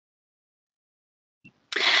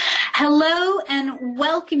Hello and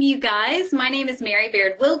welcome, you guys. My name is Mary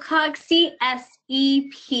Baird-Wilcock,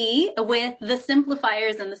 CSEP, with the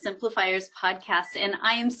Simplifiers and the Simplifiers Podcast, and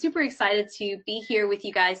I am super excited to be here with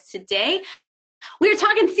you guys today. We're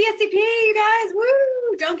talking CSEP, you guys.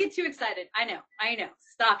 Woo! Don't get too excited. I know.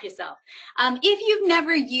 Stop yourself. If you've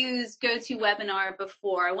never used GoToWebinar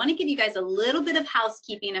before, I want to give you guys a little bit of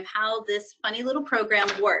housekeeping of how this funny little program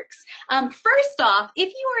works. First off, if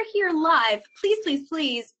you are here live,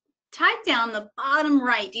 please type down the bottom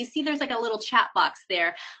right. Do you see there's like a little chat box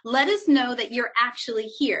there? Let us know that you're actually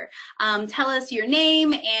here. Tell us your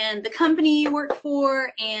name and the company you work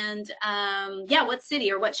for, and yeah, what city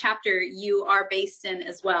or what chapter you are based in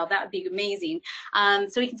as well. That would be amazing.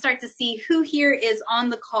 So we can start to see who here is on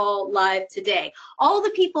the call live today. All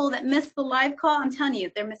the people that missed the live call, I'm telling you,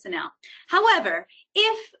 they're missing out. However,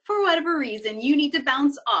 if for whatever reason you need to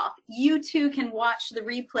bounce off, you too can watch the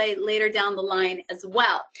replay later down the line as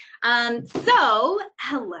well. So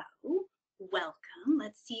hello, welcome.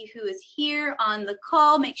 Let's see who is here on the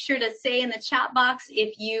call. Make sure to say in the chat box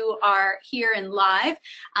if you are here and live.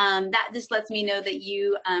 That just lets me know that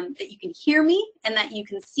you can hear me and that you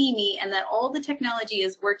can see me and that all the technology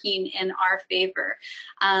is working in our favor.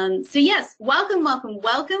 So yes, welcome.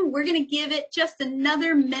 We're going to give it just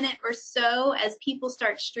another minute or so as people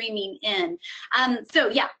start streaming in. So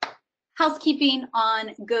yeah. Housekeeping on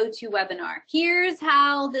GoToWebinar. Here's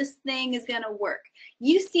how this thing is going to work.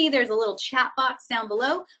 You see there's a little chat box down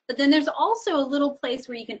below, but then there's also a little place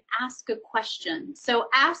where you can ask a question. So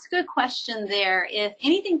ask a question there. If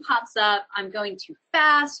anything pops up, I'm going too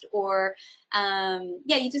fast, or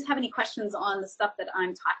yeah, you just have any questions on the stuff that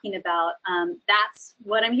I'm talking about, that's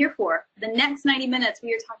what I'm here for. The next 90 minutes,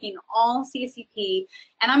 we are talking all CSEP,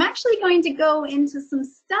 and I'm actually going to go into some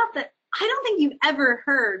stuff that I don't think you've ever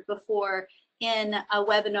heard before in a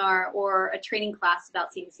webinar or a training class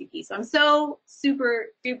about CSEP. So I'm so super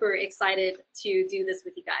duper excited to do this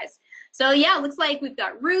with you guys. So yeah, looks like we've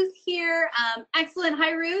got Ruth here. Excellent.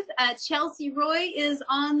 Hi, Ruth. Chelsea Roy is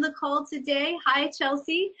on the call today. Hi,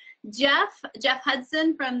 Chelsea. Jeff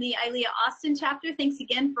Hudson from the ILEA Austin chapter. Thanks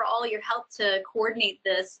again for all your help to coordinate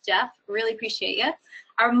this, Jeff. Really appreciate you.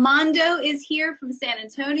 Armando is here from San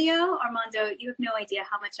Antonio. Armando, you have no idea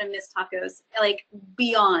how much I miss tacos, like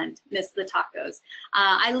beyond miss the tacos.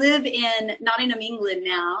 I live in Nottingham, England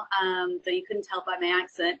now, though you couldn't tell by my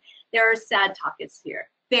accent. There are sad tacos here.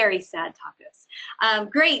 Very sad tacos.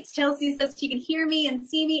 Great. Chelsea says she can hear me and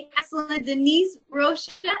see me. Excellent. Denise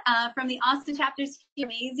Rocha from the Austin chapters.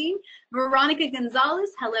 Amazing. Veronica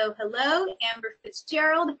Gonzalez. Hello. Amber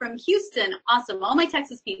Fitzgerald from Houston. Awesome. All my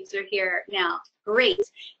Texas peeps are here now. Great.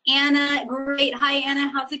 Anna. Great. Hi, Anna.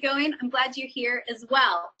 How's it going? I'm glad you're here as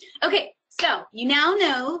well. Okay. So you now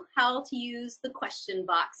know how to use the question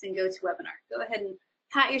box in GoToWebinar. Go ahead and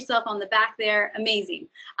pat yourself on the back there. Amazing.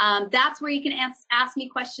 That's where you can ask me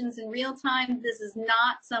questions in real time. This is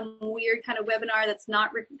not some weird kind of webinar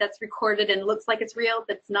that's recorded and looks like it's real,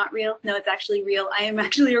 but it's not real. No, it's actually real. I am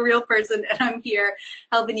actually a real person, and I'm here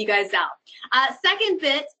helping you guys out. Second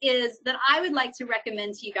bit is that I would like to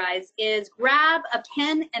recommend to you guys is grab a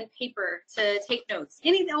pen and paper to take notes.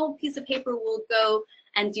 Any old piece of paper will go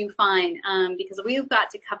and do fine, because we've got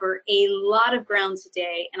to cover a lot of ground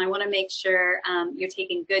today, and I want to make sure you're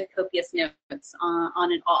taking good, copious notes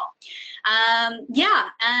on it all. Yeah,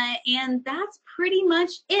 and that's pretty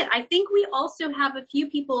much it. I think we also have a few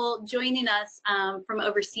people joining us from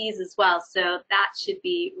overseas as well, so that should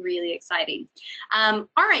be really exciting. All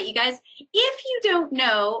right, you guys, if you don't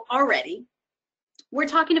know already, we're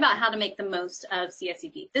talking about how to make the most of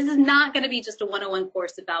CSEP. This is not going to be just a 101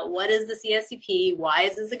 course about what is the CSEP, why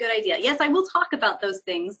is this a good idea. Yes, I will talk about those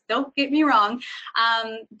things, don't get me wrong,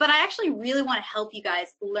 but I actually really want to help you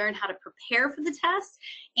guys learn how to prepare for the test,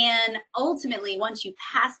 and ultimately, once you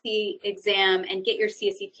pass the exam and get your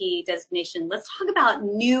CSEP designation, let's talk about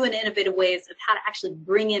new and innovative ways of how to actually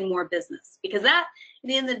bring in more business, because that, at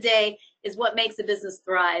the end of the day, is what makes a business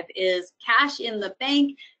thrive, is cash in the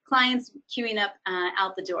bank, clients queuing up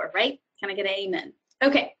out the door, right? Can I get an amen?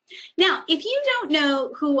 Okay, now, if you don't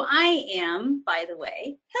know who I am, by the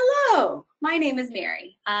way, hello, my name is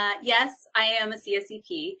Mary. Yes, I am a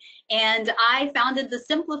CSEP, and I founded the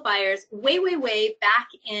Simplifiers way back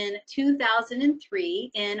in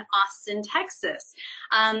 2003 in Austin, Texas.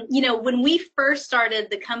 You know, when we first started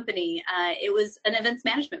the company, it was an events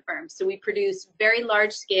management firm, so we produced very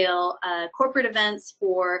large-scale corporate events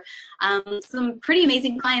for some pretty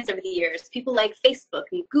amazing clients over the years, people like Facebook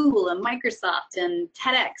and Google and Microsoft and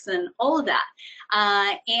TEDx and all of that.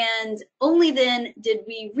 And only then did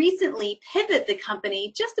we recently pivot the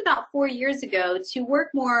company just about 4 years ago to work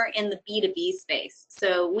more in the B2B space.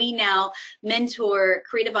 So we now mentor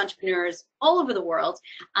creative entrepreneurs all over the world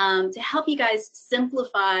to help you guys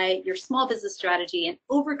simplify your small business strategy and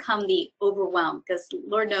overcome the overwhelm, because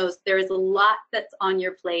Lord knows there is a lot that's on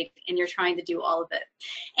your plate and you're trying to do all of it.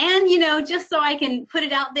 And, you know, just so I can put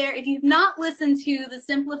it out there, if you've not listened to the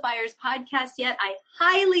Simplifiers podcast yet, I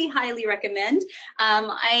highly, highly recommend.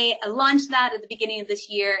 I launched that at the beginning of this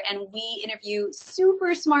year, and we interview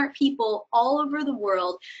super smart people all over the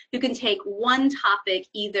world who can take one topic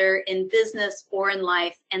either in business or in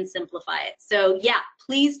life and simplify it. So yeah,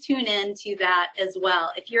 please tune in to that as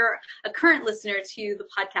well. If you're a current listener to the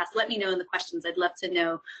podcast, let me know in the questions. I'd love to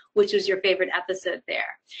know which was your favorite episode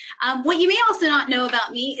there. What you may also not know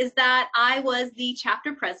about me is that I was the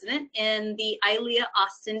chapter president in the ILEA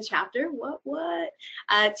Austin chapter.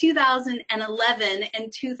 2011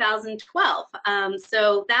 and 2012.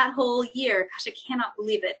 So that whole year, gosh, I cannot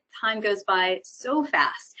believe it. Time goes by so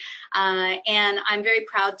fast. And I'm very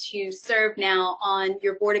proud to serve now on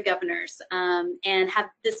your board of governors, and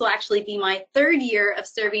this will actually be my 3rd year of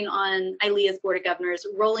serving on ILEA's board of governors,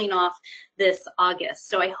 rolling off this August.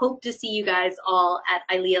 So I hope to see you guys all at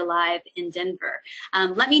ILEA Live in Denver.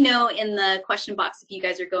 Let me know in the question box if you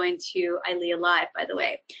guys are going to ILEA Live, by the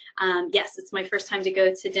way. Yes, it's my first time to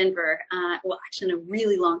go to Denver, well, actually in a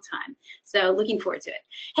really long time. So looking forward to it.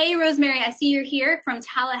 Hey, Rosemary, I see you're here from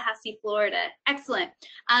Tallahassee, Florida. Excellent.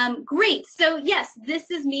 Great. So yes, this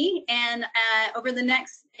is me, and over the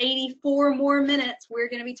next 84 more minutes, we're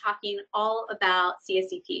going to be talking all about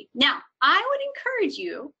CSEP. Now, I would encourage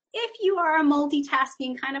you, if you are a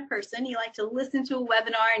multitasking kind of person, you like to listen to a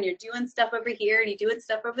webinar and you're doing stuff over here and you're doing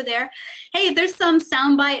stuff over there. Hey, if there's some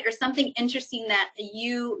soundbite or something interesting that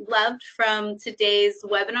you loved from today's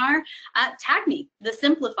webinar, tag me, the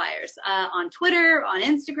Simplifiers, on Twitter, on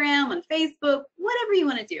Instagram, on Facebook, whatever you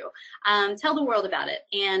want to do. Tell the world about it.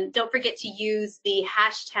 And don't forget to use the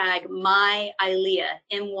hashtag MyILEA,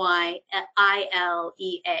 MYILEA.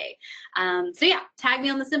 So yeah, tag me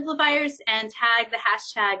on the Simplifiers and tag the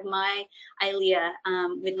hashtag MyILEA.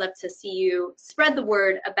 We'd love to see you spread the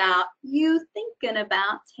word about you thinking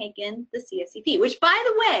about taking the CSEP, which, by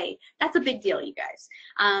the way, that's a big deal, you guys.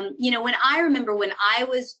 You know, when I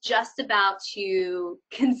was just about to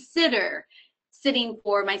consider sitting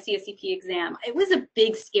for my CSEP exam, it was a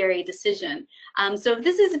big, scary decision. So if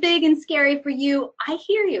this is big and scary for you, I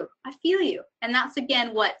hear you, I feel you. And that's,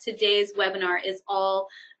 again, what today's webinar is all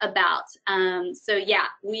about. So yeah,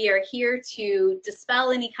 we are here to dispel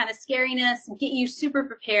any kind of scariness, get you super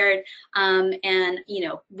prepared, and, you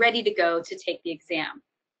know, ready to go to take the exam.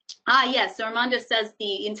 Yes, so Armando says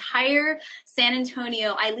the entire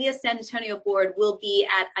ILEA San Antonio board will be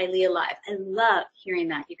at ILEA Live. I love hearing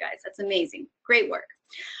that, you guys. That's amazing. Great work.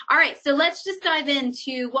 All right, so let's just dive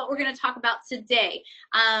into what we're going to talk about today.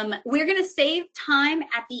 We're going to save time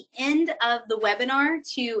at the end of the webinar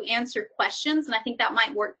to answer questions, and I think that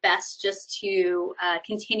might work best just to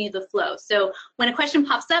continue the flow. So when a question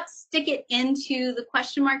pops up, stick it into the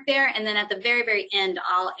question mark there, and then at the very, very end,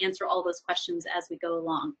 I'll answer all those questions as we go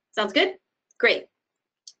along. Sounds good? Great.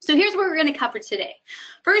 So here's what we're going to cover today.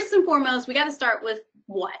 First and foremost, we got to start with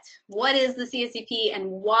what? What is the CSEP and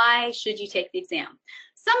why should you take the exam?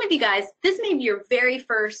 Some of you guys, this may be your very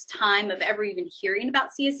first time of ever even hearing about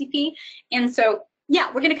CSEP. And so, yeah,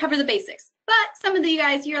 we're going to cover the basics. But some of you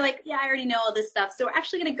guys, you're like, yeah, I already know all this stuff. So we're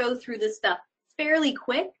actually going to go through this stuff fairly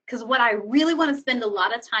quick, because what I really want to spend a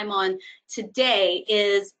lot of time on today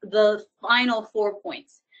is the final 4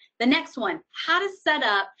 points. The next one, how to set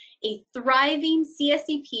up a thriving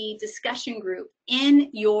CSEP discussion group in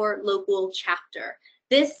your local chapter.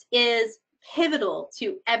 This is pivotal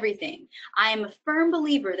to everything. I am a firm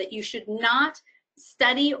believer that you should not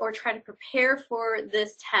study or try to prepare for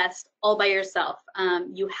this test all by yourself.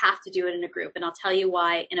 You have to do it in a group, and I'll tell you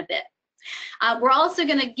why in a bit. We're also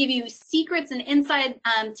going to give you secrets and inside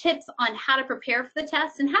tips on how to prepare for the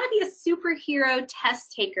test and how to be a superhero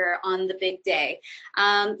test taker on the big day.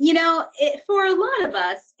 You know, for a lot of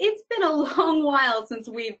us, it's been a long while since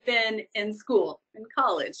we've been in school, in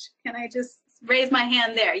college. Can I just raise my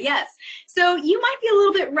hand there? Yes. So you might be a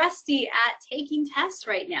little bit rusty at taking tests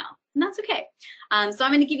right now, and that's okay. So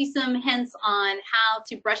I'm going to give you some hints on how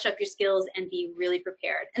to brush up your skills and be really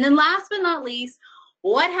prepared. And then last but not least,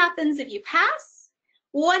 what happens if you pass?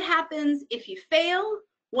 What happens if you fail?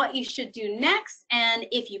 What you should do next? And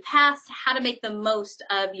if you pass, how to make the most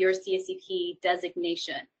of your CSEP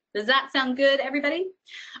designation. Does that sound good, everybody?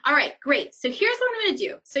 All right, great. So here's what I'm going to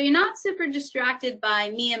do. So you're not super distracted by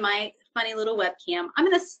me and my funny little webcam. I'm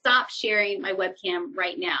going to stop sharing my webcam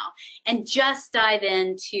right now and just dive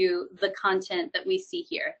into the content that we see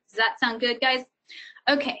here. Does that sound good, guys?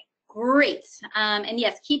 Okay, great. And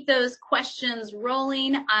yes, keep those questions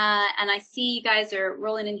rolling. And I see you guys are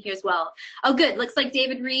rolling in here as well. Oh, good. Looks like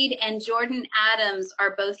David Reed and Jordan Adams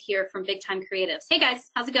are both here from Big Time Creatives. Hey, guys,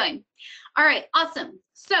 how's it going? All right, awesome.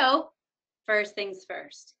 So first things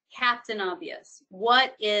first, Captain Obvious.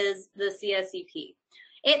 What is the CSEP?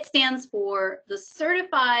 It stands for the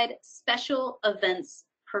Certified Special Events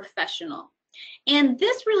Professional. And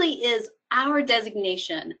this really is our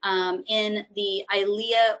designation in the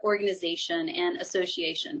ILEA organization and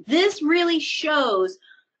association. This really shows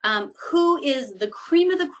who is the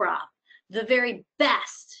cream of the crop, the very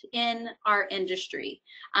best in our industry.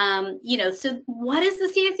 So what is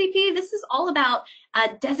the CSEP? This is all about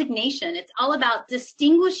designation. It's all about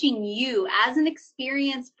distinguishing you as an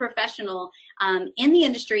experienced professional in the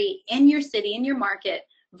industry, in your city, in your market,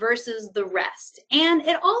 versus the rest. And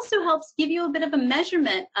it also helps give you a bit of a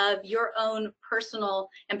measurement of your own personal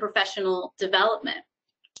and professional development.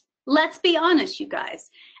 Let's be honest, you guys.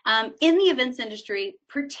 In the events industry,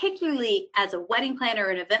 particularly as a wedding planner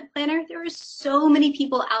or an event planner, there are so many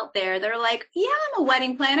people out there that are like, yeah, I'm a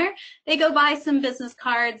wedding planner. They go buy some business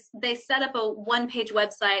cards, they set up a one-page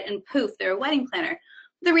website, and poof, they're a wedding planner.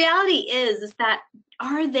 The reality is that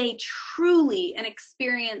are they truly an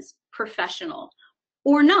experienced professional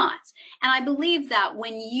or not? And I believe that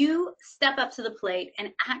when you step up to the plate and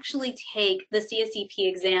actually take the CSEP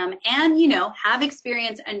exam and, have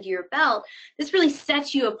experience under your belt, this really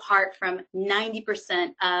sets you apart from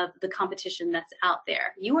 90% of the competition that's out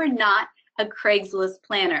there. You are not a Craigslist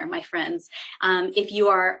planner, my friends, if you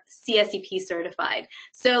are CSEP certified.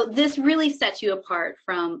 So this really sets you apart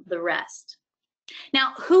from the rest.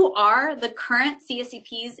 Now, who are the current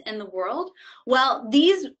CSEPs in the world? Well,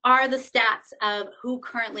 these are the stats of who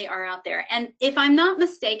currently are out there. And if I'm not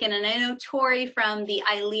mistaken, and I know Tori from the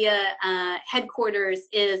ILEA headquarters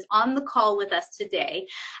is on the call with us today,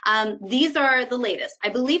 these are the latest. I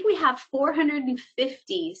believe we have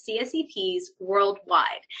 450 CSEPs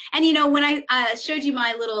worldwide. And when I showed you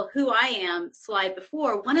my little who I am slide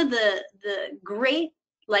before, one of the great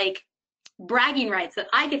bragging rights that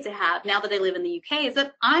I get to have now that I live in the UK is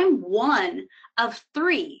that I'm one of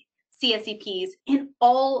 3 CSEPs in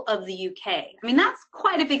all of the UK. I mean, that's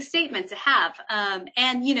quite a big statement to have.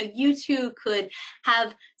 And you too could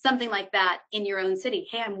have something like that in your own city.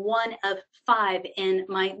 Hey, I'm one of 5 in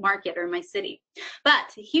my market or my city.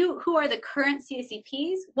 But who are the current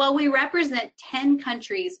CSEPs? Well, we represent 10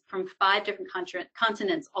 countries from 5 different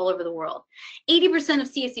continents all over the world. 80%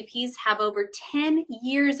 of CSEPs have over 10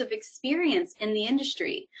 years of experience in the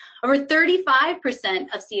industry. Over 35%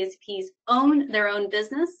 of CSEPs own their own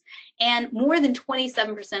business, and more than 27%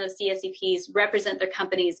 of CSEPs represent their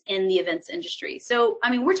companies in the events industry. So, I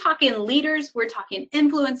mean, we're talking leaders, we're talking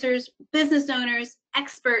influencers, business owners,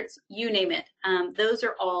 experts, you name it. Those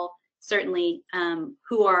are all certainly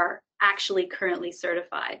who are actually currently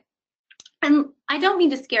certified. And I don't mean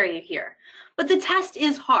to scare you here, but the test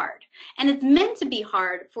is hard, and it's meant to be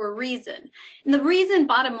hard for a reason. And the reason,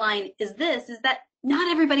 bottom line, is that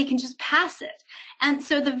not everybody can just pass it. And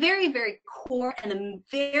so the very, very core and the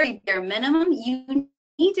very bare minimum, you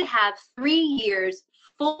need to have 3 years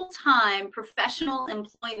full-time professional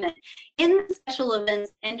employment in the special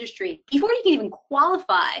events industry before you can even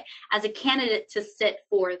qualify as a candidate to sit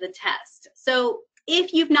for the test. So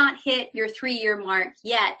if you've not hit your 3-year mark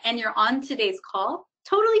yet and you're on today's call,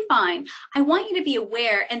 totally fine. I want you to be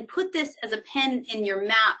aware and put this as a pen in your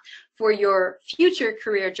map for your future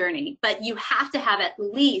career journey, but you have to have at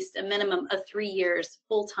least a minimum of 3 years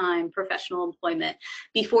full-time professional employment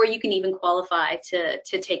before you can even qualify to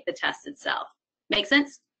take the test itself. Make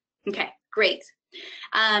sense? Okay, great.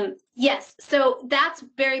 Yes, so that's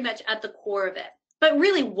very much at the core of it. But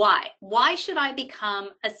really, why? Why should I become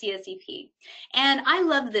a CSEP? And I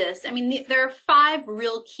love this. I mean, there are 5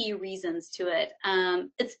 real key reasons to it.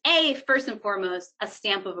 It's first and foremost, a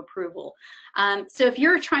stamp of approval. So if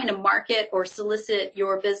you're trying to market or solicit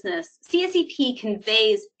your business, CSEP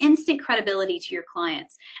conveys instant credibility to your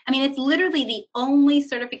clients. I mean, it's literally the only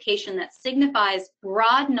certification that signifies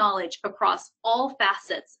broad knowledge across all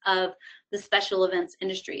facets of the special events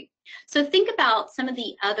industry. So think about some of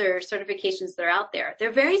the other certifications that are out there. They're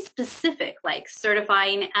very specific, like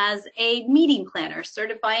certifying as a meeting planner,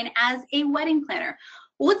 certifying as a wedding planner.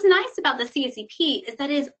 What's nice about the CSEP is that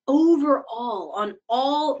it is overall on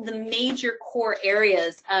all the major core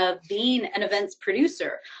areas of being an events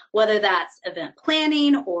producer, whether that's event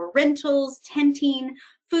planning or rentals, tenting,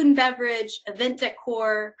 food and beverage, event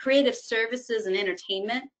decor, creative services and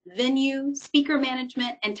entertainment, venue, speaker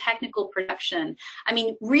management, and technical production. I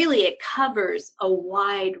mean, really, it covers a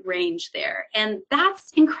wide range there. And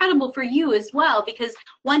that's incredible for you as well, because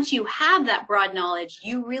once you have that broad knowledge,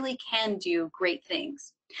 you really can do great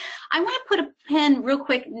things. I want to put a pin real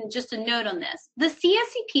quick, and just a note on this. The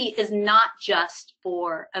CSEP is not just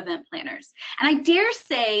for event planners. And I dare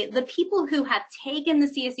say the people who have taken the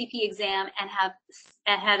CSEP exam and have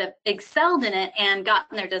excelled in it and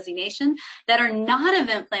gotten their designation that are not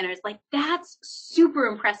event planners, like, that's super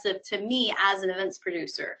impressive to me as an events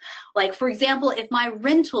producer. Like, for example, if my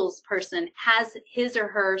rentals person has his or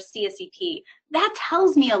her CSEP, that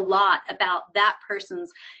tells me a lot about that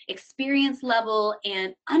person's experience level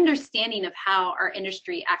and understanding of how our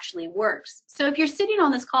industry actually works. So if you're sitting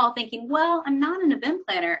on this call thinking, well, I'm not an event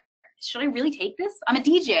planner, should I really take this? I'm a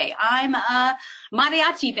DJ, I'm a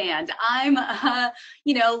mariachi band, I'm a,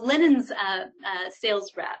 linens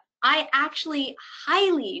sales rep. I actually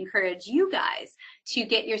highly encourage you guys to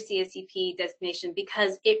get your CSEP designation,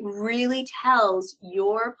 because it really tells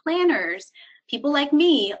your planners, people like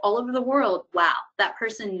me all over the world, wow, that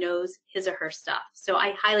person knows his or her stuff. So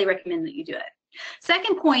I highly recommend that you do it.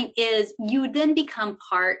 Second point is you then become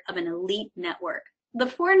part of an elite network. The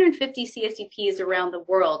 450 CSEPs around the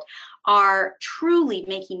world are truly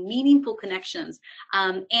making meaningful connections.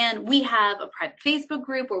 And we have a private Facebook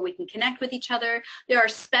group where we can connect with each other. There are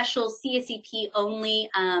special CSEP only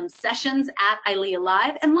sessions at ILEA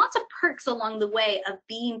Live, and lots of perks along the way of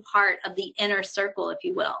being part of the inner circle, if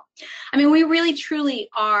you will. I mean, we really truly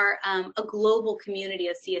are a global community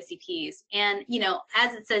of CSEPs. And,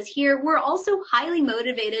 as it says here, we're also highly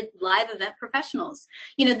motivated live event professionals.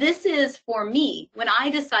 This is for me, when I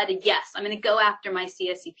decided, yes, I'm going to go after my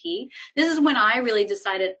CSEP, this is when I really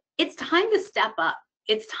decided it's time to step up.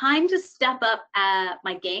 It's time to step up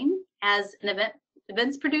my game as an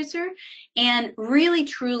events producer. And really,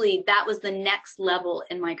 truly, that was the next level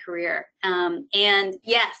in my career. And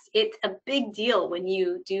yes, it's a big deal when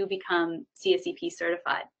you do become CSEP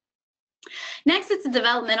certified. Next, it's a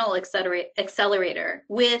developmental accelerator.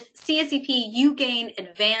 With CSEP, you gain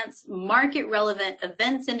advanced, market-relevant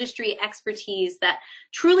events industry expertise that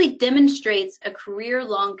truly demonstrates a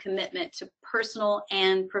career-long commitment to personal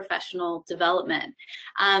and professional development.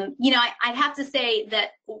 I have to say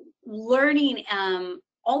that learning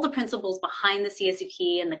all the principles behind the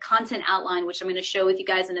CSEP and the content outline, which I'm going to show with you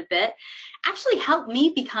guys in a bit, actually helped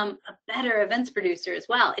me become a better events producer as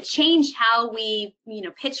well. It changed how we,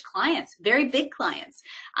 pitch clients, very big clients.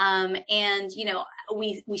 And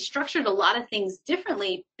we structured a lot of things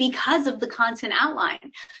differently because of the content outline.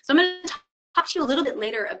 So I'm going to talk to you a little bit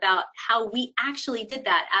later about how we actually did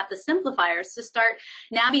that at the Simplifiers to start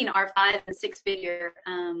nabbing our 5- and 6-figure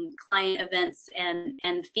client events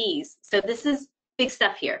and fees. So this is big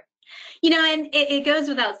stuff here. And it goes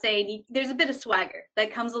without saying, there's a bit of swagger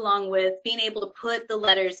that comes along with being able to put the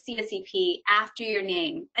letters CSEP after your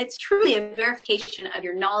name. It's truly a verification of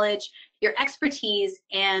your knowledge, your expertise,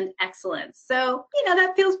 and excellence. So,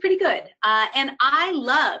 that feels pretty good. And I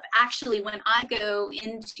love, actually, when I go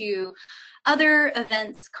into other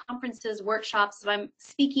events, conferences, workshops, if I'm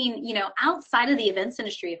speaking, outside of the events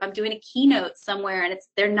industry, if I'm doing a keynote somewhere and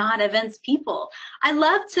they're not events people, I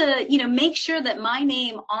love to, make sure that my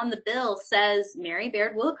name on the bill says Mary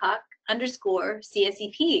Baird-Wilcock _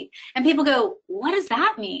 CSEP. And people go, what does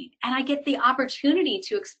that mean? And I get the opportunity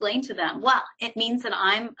to explain to them, well, it means that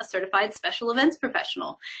I'm a certified special events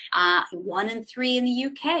professional, 1 in 3 in the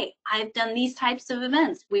UK. I've done these types of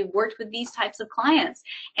events. We've worked with these types of clients.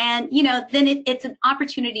 And, then it's an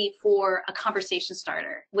opportunity for a conversation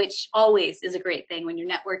starter, which always is a great thing when you're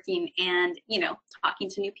networking and, talking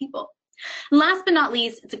to new people. And last but not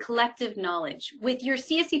least, it's a collective knowledge. With your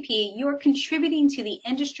CSEP, you're contributing to the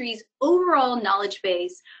industry's overall knowledge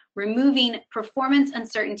base, removing performance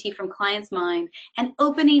uncertainty from clients' mind, and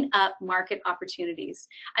opening up market opportunities.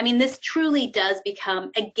 I mean, this truly does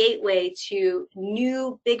become a gateway to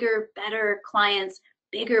new, bigger, better clients,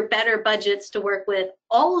 bigger, better budgets to work with,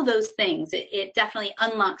 all of those things. It definitely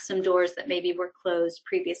unlocks some doors that maybe were closed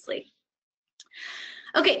previously.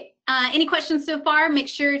 Okay, any questions so far? Make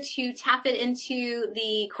sure to tap it into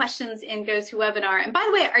the questions in GoToWebinar. And by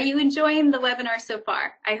the way, are you enjoying the webinar so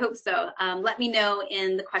far? I hope so. Let me know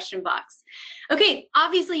in the question box. Okay,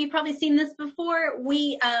 obviously you've probably seen this before.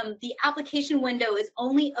 The application window is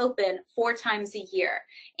only open 4 times a year.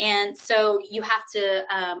 And so you have to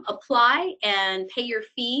apply and pay your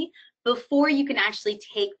fee before you can actually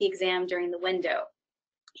take the exam during the window.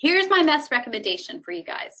 Here's my best recommendation for you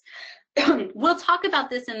guys. we'll talk about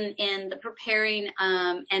this in the preparing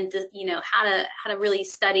and how to really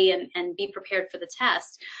study and be prepared for the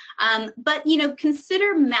test. But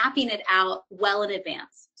consider mapping it out well in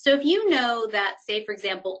advance. So if you know that, say for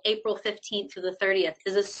example, April 15th to the 30th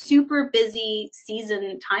is a super busy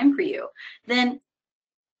season time for you, then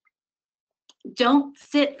don't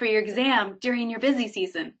sit for your exam during your busy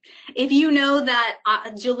season. If you know that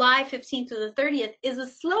July 15th to the 30th is a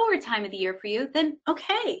slower time of the year for you, then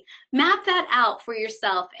okay, map that out for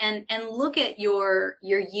yourself and look at your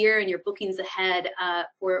year and your bookings ahead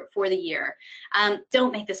for the year.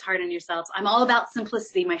 Don't make this hard on yourselves. I'm all about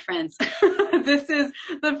simplicity, my friends. This is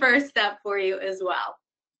the first step for you as well.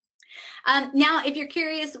 Now, if you're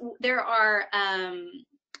curious, there are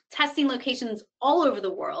testing locations all over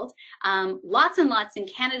the world, lots and lots in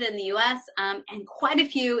Canada and the US, and quite a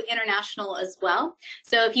few international as well.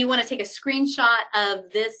 So if you want to take a screenshot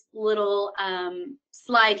of this little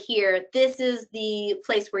slide here, this is the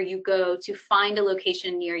place where you go to find a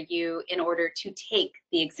location near you in order to take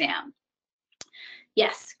the exam.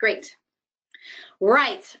 Yes, great.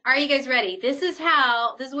 Right, are you guys ready? This is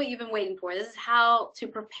what you've been waiting for. This is how to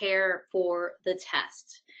prepare for the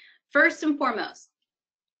test. First and foremost,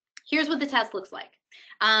 here's what the test looks like.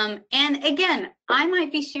 And again, I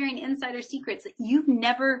might be sharing insider secrets that you've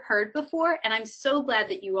never heard before, and I'm so glad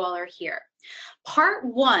that you all are here. Part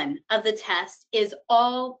 1 of the test is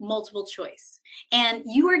all multiple choice, and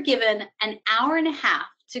you are given an hour and a half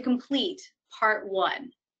to complete part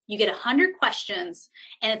 1. You get 100 questions,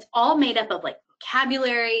 and it's all made up of like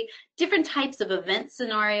vocabulary, different types of event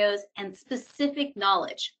scenarios, and specific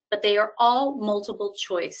knowledge, but they are all multiple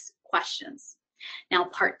choice questions. Now,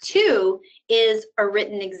 part 2 is a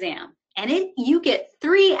written exam, and you get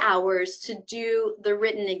 3 hours to do the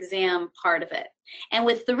written exam part of it. And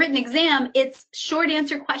with the written exam, it's short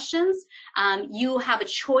answer questions. You have a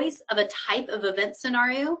choice of a type of event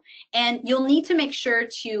scenario, and you'll need to make sure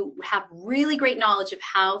to have really great knowledge of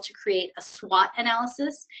how to create a SWOT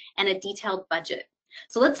analysis and a detailed budget.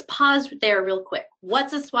 So let's pause there real quick.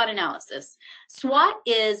 What's a SWOT analysis? SWOT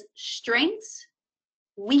is strengths,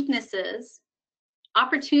 weaknesses,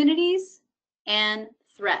 opportunities, and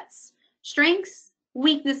threats. Strengths,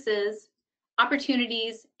 weaknesses,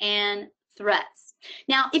 opportunities, and threats.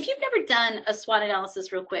 Now, if you've never done a SWOT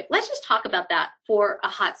analysis real quick, let's just talk about that for a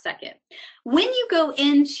hot second. When you go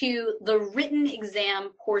into the written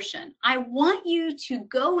exam portion, I want you to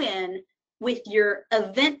go in with your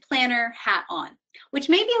event planner hat on, which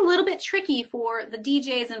may be a little bit tricky for the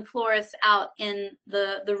DJs and florists out in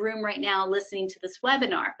the room right now listening to this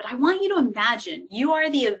webinar. But I want you to imagine you are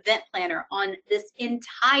the event planner on this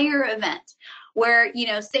entire event where,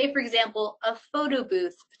 say for example, a photo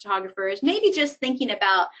booth photographer is maybe just thinking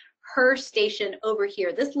about her station over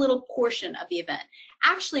here, this little portion of the event.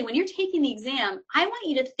 Actually, when you're taking the exam, I want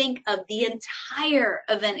you to think of the entire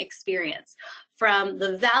event experience, from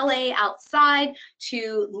the valet outside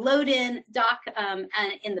to load-in dock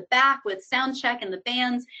in the back with sound check and the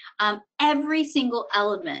bands. Every single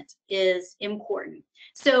element is important.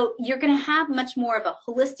 So you're going to have much more of a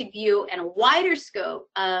holistic view and a wider scope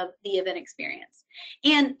of the event experience.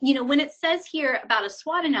 And when it says here about a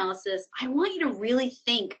SWOT analysis, I want you to really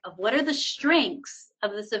think of what are the strengths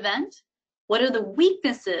of this event, what are the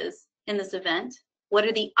weaknesses in this event, what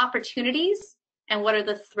are the opportunities, and what are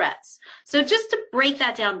the threats. So just to break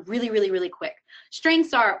that down really, really, really quick.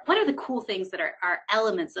 Strengths are, what are the cool things that are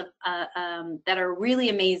elements of that are really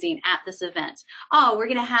amazing at this event? Oh, we're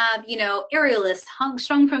gonna have, aerialists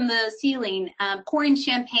strung from the ceiling, pouring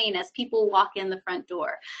champagne as people walk in the front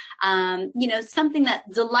door. Something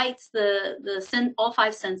that delights all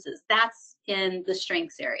 5 senses. That's in the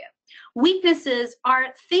strengths area. Weaknesses are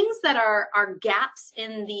things that are gaps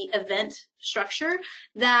in the event structure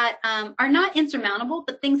that are not insurmountable,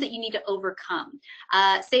 but things that you need to overcome.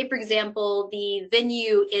 Say, for example, the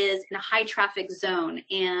venue is in a high traffic zone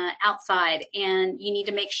and outside, and you need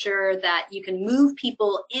to make sure that you can move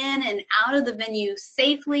people in and out of the venue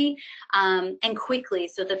safely and quickly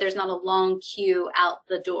so that there's not a long queue out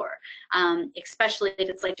the door, especially if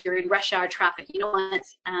it's like during rush hour traffic. You don't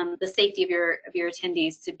want the safety of your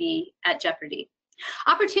attendees to be at jeopardy.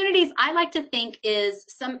 Opportunities, I like to think, is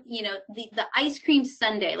the ice cream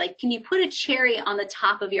sundae. Like, can you put a cherry on the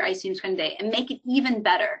top of your ice cream sundae and make it even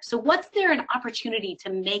better? So what's there an opportunity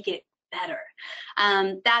to make it better?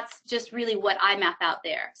 That's just really what I map out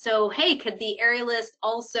there. So, hey, could the aerialist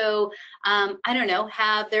also, I don't know,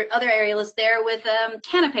 have their other aerialists there with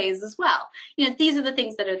canapes as well? These are the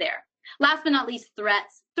things that are there. Last but not least,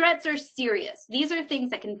 threats. Threats are serious. These are things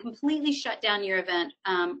that can completely shut down your event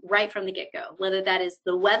right from the get-go, whether that is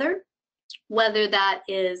the weather, whether that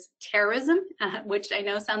is terrorism, which I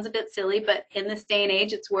know sounds a bit silly, but in this day and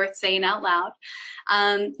age, it's worth saying out loud.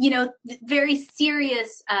 You know, very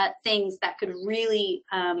serious things that could really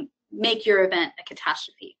make your event a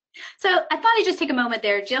catastrophe. So I thought I'd just take a moment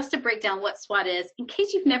there just to break down what SWOT is, in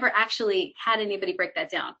case you've never actually had anybody break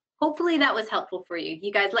that down. Hopefully that was helpful for you.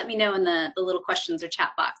 You guys let me know in the little questions or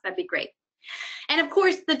chat box. That'd be great. And of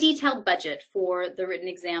course, the detailed budget for the written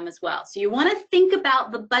exam as well. So you want to think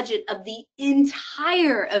about the budget of the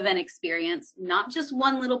entire event experience, not just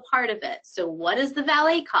one little part of it. So what does the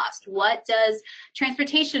valet cost? What does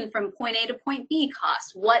transportation from point A to point B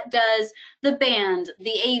cost? What does the band,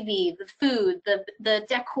 the AV, the food, the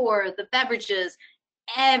decor, the beverages,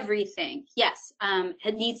 everything? Yes,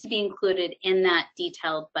 it needs to be included in that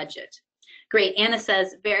detailed budget. Great. Anna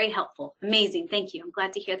says, very helpful. Amazing. Thank you. I'm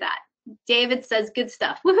glad to hear that. David says, good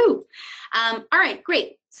stuff. Woohoo. All right,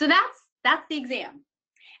 great. So that's the exam.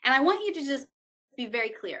 And I want you to just be very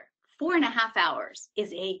clear. 4.5 hours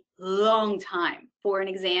is a long time for an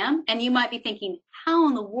exam. And you might be thinking, how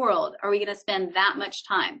in the world are we going to spend that much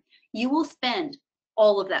time? You will spend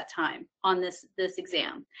all of that time on this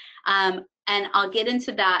exam. And I'll get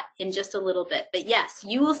into that in just a little bit. But yes,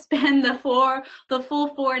 you will spend the full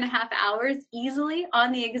 4.5 hours easily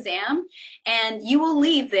on the exam, and you will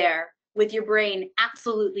leave there with your brain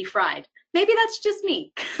absolutely fried. Maybe that's just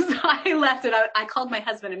me. So I left it. I called my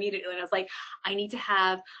husband immediately and I was like, I need to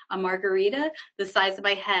have a margarita the size of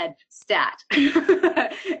my head stat.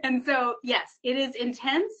 And so, yes, it is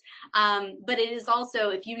intense, but it is also,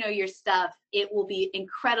 if you know your stuff, it will be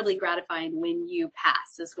incredibly gratifying when you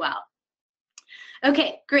pass as well.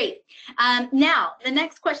 Okay, great. Now, the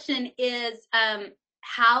next question is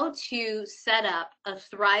how to set up a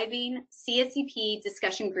thriving CSEP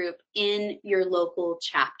discussion group in your local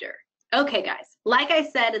chapter. Okay, guys, like I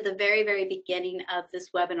said at the very, very beginning of this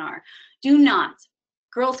webinar, do not,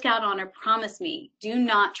 Girl Scout Honor, promise me, do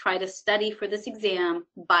not try to study for this exam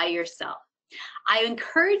by yourself. I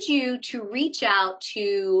encourage you to reach out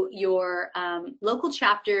to your local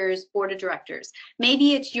chapter's board of directors.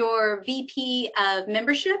 Maybe it's your VP of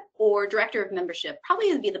membership or director of membership.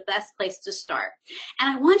 Probably would be the best place to start. And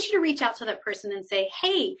I want you to reach out to that person and say,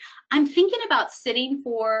 hey, I'm thinking about sitting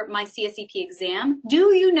for my CSEP exam.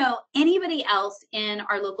 Do you know anybody else in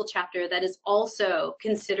our local chapter that is also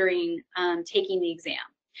considering taking the exam?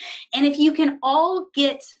 And if you can all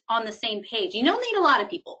get on the same page, you don't need a lot of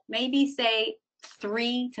people, maybe say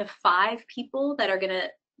 3 to 5 people that are going to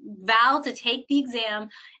vow to take the exam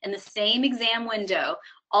in the same exam window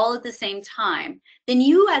all at the same time, then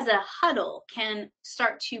you as a huddle can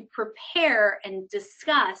start to prepare and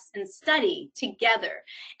discuss and study together.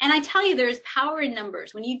 And I tell you, there's power in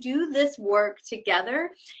numbers. When you do this work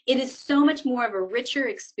together, it is so much more of a richer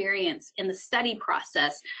experience in the study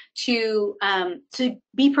process to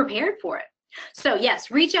be prepared for it. So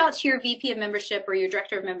yes, reach out to your VP of membership or your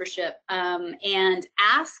director of membership and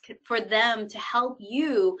ask for them to help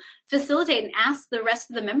you facilitate and ask the rest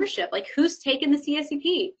of the membership, like who's taken the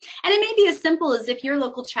CSEP. And it may be as simple as if your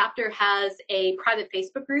local chapter has a private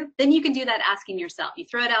Facebook group, then you can do that asking yourself. You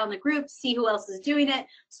throw it out in the group, see who else is doing it,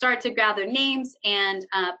 start to gather names and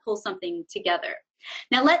pull something together.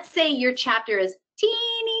 Now let's say your chapter is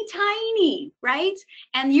teeny tiny, right?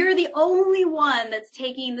 And you're the only one that's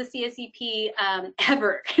taking the CSEP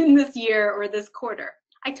ever in this year or this quarter.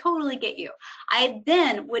 I totally get you. I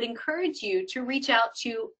then would encourage you to reach out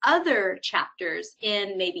to other chapters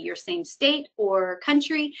in maybe your same state or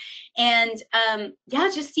country and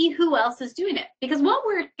yeah, just see who else is doing it. Because what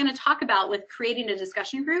we're going to talk about with creating a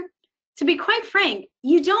discussion group, to be quite frank,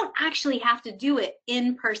 you don't actually have to do it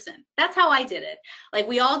in person. That's how I did it. Like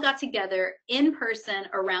we all got together in person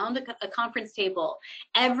around a conference table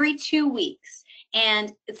every 2 weeks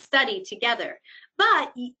and studied together.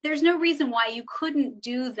 But there's no reason why you couldn't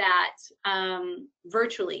do that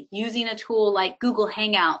virtually using a tool like Google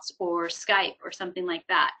Hangouts or Skype or something like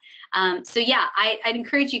that. So yeah, I'd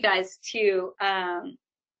encourage you guys to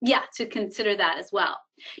to consider that as well.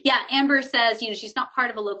 Yeah, Amber says, she's not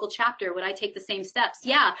part of a local chapter. Would I take the same steps?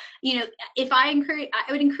 Yeah, I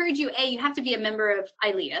would encourage you, A, you have to be a member of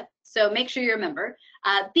ILEA, so make sure you're a member.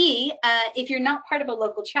 B, if you're not part of a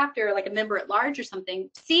local chapter, like a member at large or something,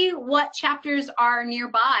 see what chapters are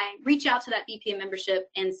nearby, reach out to that VP of membership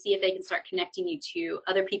and see if they can start connecting you to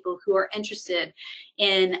other people who are interested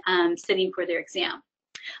in sitting for their exam.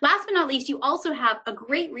 Last but not least, you also have a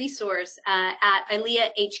great resource at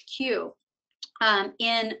ILEA HQ.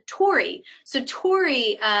 in Tori. So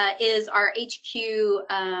Tori is our HQ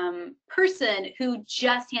person who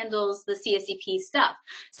just handles the CSEP stuff.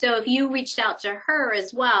 So if you reached out to her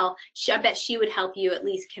as well, I bet she would help you at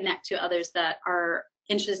least connect to others that are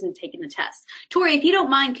interested in taking the test. Tori, if you don't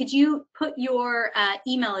mind, could you put your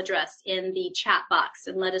email address in the chat box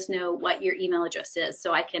and let us know what your email address is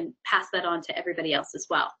so I can pass that on to everybody else as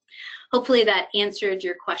well. Hopefully that answered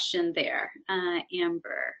your question there,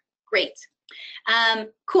 Amber. Great.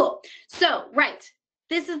 Cool. So, right.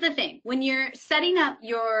 This is the thing. When you're setting up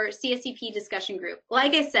your CSEP discussion group,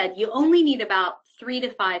 like I said, you only need about 3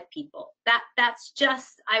 to 5 people. That's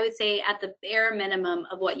just, I would say, at the bare minimum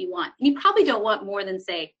of what you want. And you probably don't want more than,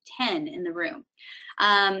 say, 10 in the room.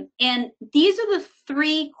 And these are the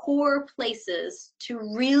 3 core places to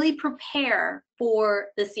really prepare for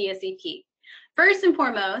the CSEP. First and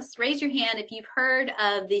foremost, raise your hand if you've heard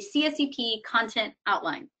of the CSEP content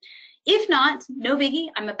outline. If not, no biggie,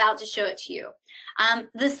 I'm about to show it to you.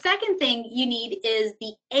 The second thing you need is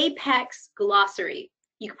the Apex Glossary.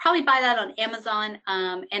 You could probably buy that on Amazon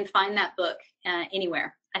and find that book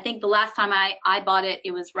anywhere. I think the last time I bought it,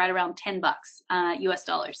 it was right around 10 bucks US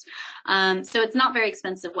dollars. So it's not very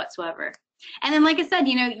expensive whatsoever. And then, like I said,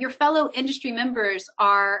 you know, your fellow industry members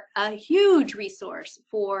are a huge resource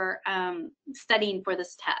for studying for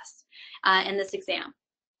this test and this exam.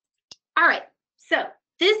 All right, so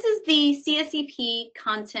this is the CSEP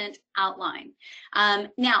content outline.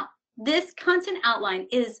 Now, this content outline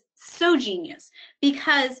is so genius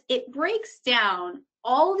because it breaks down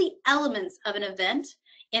all the elements of an event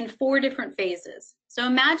in 4 different phases. So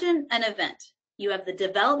imagine an event. You have the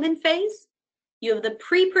development phase, you have the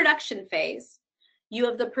pre-production phase, you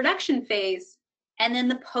have the production phase, and then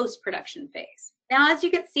the post-production phase. Now, as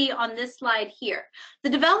you can see on this slide here, the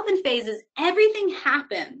development phase is everything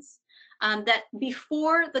happens that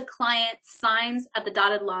before the client signs at the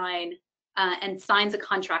dotted line and signs a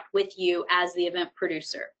contract with you as the event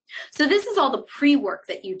producer. So this is all the pre-work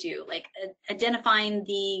that you do, like identifying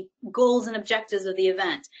the goals and objectives of the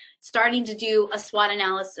event, starting to do a SWOT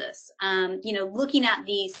analysis, you know, looking at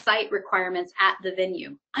the site requirements at the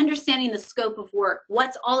venue, understanding the scope of work,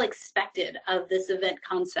 what's all expected of this event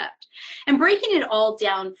concept, and breaking it all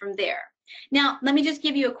down from there. Now, let me just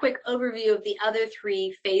give you a quick overview of the other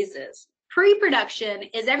 3 phases. Pre-production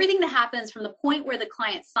is everything that happens from the point where the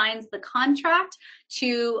client signs the contract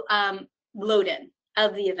to load-in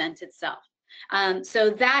of the event itself. So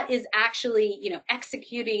that is actually, you know,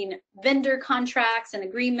 executing vendor contracts and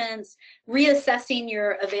agreements, reassessing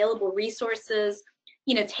your available resources,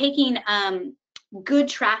 you know, taking good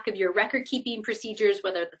track of your record-keeping procedures,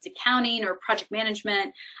 whether it's accounting or project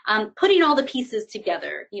management, putting all the pieces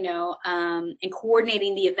together, you know, and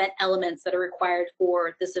coordinating the event elements that are required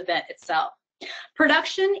for this event itself.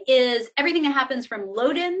 Production is everything that happens from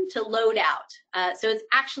load-in to load-out. So it's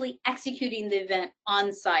actually executing the event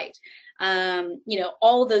on site. You know,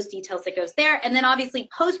 all those details that goes there. And then obviously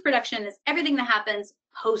post-production is everything that happens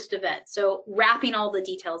post-event. So wrapping all the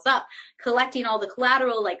details up, collecting all the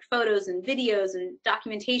collateral like photos and videos and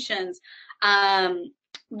documentations,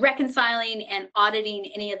 reconciling and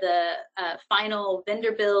auditing any of the final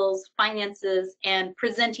vendor bills, finances, and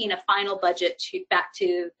presenting a final budget back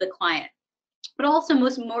to the client. But also,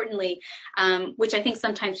 most importantly, which I think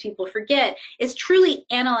sometimes people forget, is truly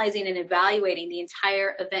analyzing and evaluating the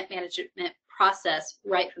entire event management process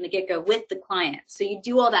right from the get-go with the client. So you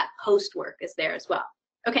do all that post-work is there as well.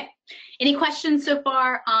 Okay, any questions so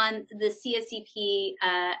far on the CSEP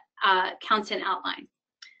content outline?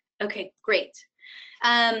 Okay, great.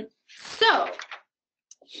 So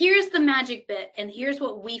here's the magic bit, and here's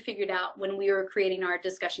what we figured out when we were creating our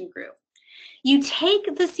discussion group. You take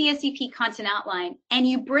the CSEP content outline and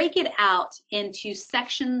you break it out into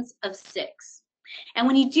sections of 6. And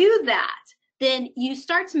when you do that, then you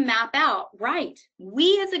start to map out, right,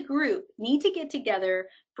 we as a group need to get together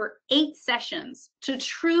for 8 sessions to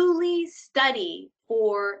truly study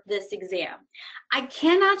for this exam. I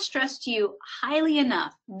cannot stress to you highly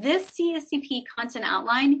enough, this CSEP content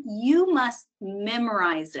outline, you must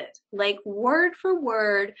memorize it, like word for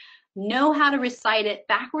word, know how to recite it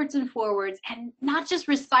backwards and forwards, and not just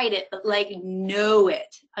recite it, but like know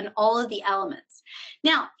it on all of the elements.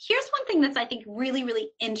 Now, here's one thing that's I think really,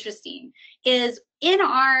 really interesting is in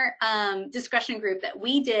our discussion group that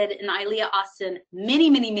we did in ILEA Austin many,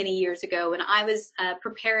 many, many years ago when I was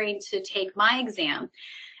preparing to take my exam,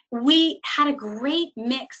 we had a great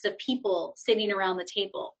mix of people sitting around the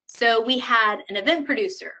table. So we had an event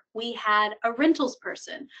producer, we had a rentals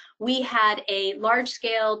person, we had a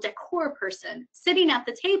large-scale decor person sitting at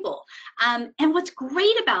the table. And what's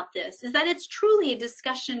great about this is that it's truly a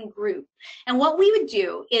discussion group. And what we would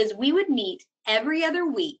do is we would meet every other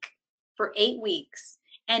week for 8 weeks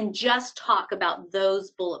and just talk about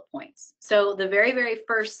those bullet points. So the very, very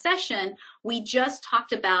first session, we just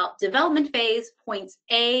talked about development phase points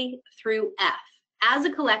A through F as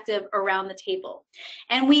a collective around the table.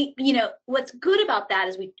 And we, what's good about that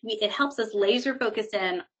is it helps us laser focus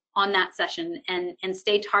in on that session and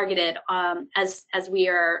stay targeted as we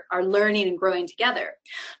are learning and growing together.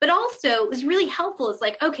 But also it was really helpful. It's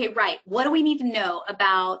like, okay, right, what do we need to know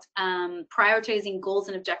about prioritizing goals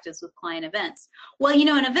and objectives with client events? Well,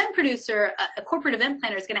 an event producer, a corporate event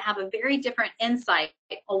planner is going to have a very different insight.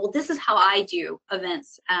 Oh, well, this is how I do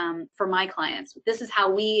events for my clients. This is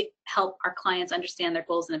how we help our clients understand their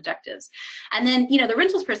goals and objectives. And then, the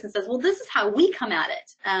rentals person says, well, this is how we come at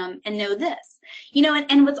it and know this.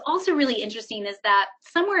 And what's also really interesting is that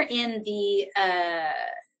somewhere in the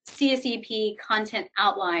CSEP content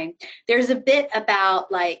outline, there's a bit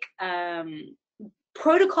about like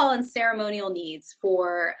protocol and ceremonial needs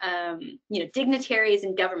for dignitaries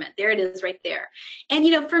in government. There it is right there.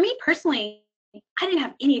 And for me personally, I didn't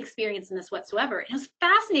have any experience in this whatsoever. It was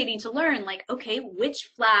fascinating to learn, like, okay,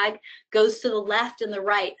 which flag goes to the left and the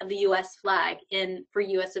right of the U.S. flag for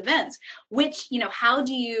U.S. events? Which, how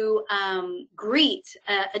do you greet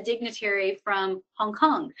a dignitary from Hong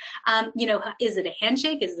Kong? Is it a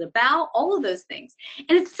handshake? Is it a bow? All of those things.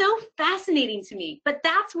 And it's so fascinating to me. But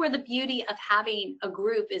that's where the beauty of having a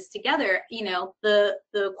group is together. The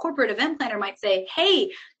corporate event planner might say, hey,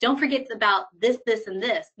 don't forget about this, this, and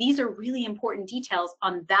this. These are really important details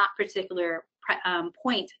on that particular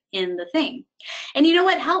point in the thing. And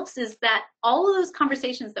what helps is that all of those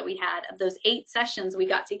conversations that we had of those 8 sessions we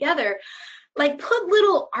got together, like put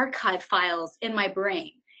little archive files in my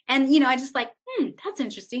brain. And, I just like, that's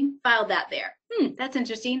interesting, filed that there. That's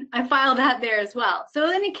interesting, I filed that there as well. So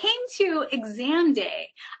then it came to exam day.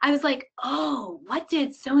 I was like, oh, what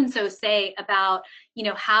did so-and-so say about,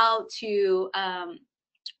 how to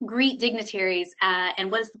greet dignitaries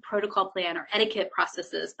and what is the protocol plan or etiquette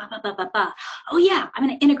processes, blah, blah, blah, blah, blah. Oh yeah, I'm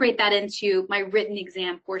going to integrate that into my written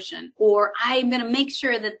exam portion, or I'm going to make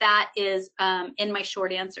sure that that is in my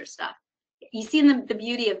short answer stuff. You see the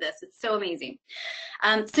beauty of this. It's so amazing.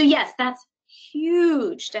 So yes, that's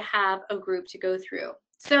huge to have a group to go through.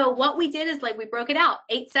 So what we did is, like, we broke it out,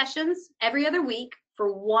 8 sessions every other week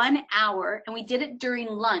for 1 hour, and we did it during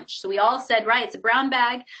lunch. So we all said, right, it's a brown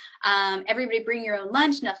bag. Everybody bring your own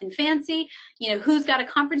lunch, nothing fancy. Who's got a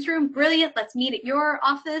conference room? Brilliant. Let's meet at your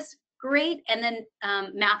office. Great. And then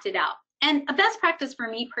mapped it out. And a best practice for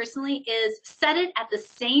me personally is set it at the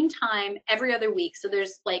same time every other week. So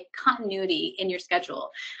there's like continuity in your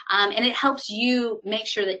schedule. And it helps you make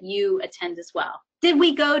sure that you attend as well. Did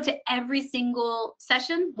we go to every single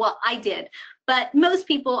session? Well, I did. But most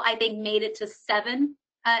people, I think, made it to 7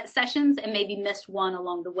 sessions and maybe missed one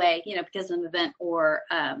along the way, because of an event or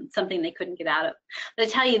something they couldn't get out of. But I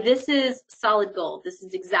tell you, this is solid gold. This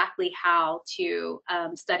is exactly how to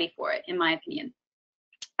study for it, in my opinion.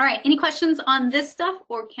 All right, any questions on this stuff,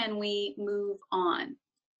 or can we move on?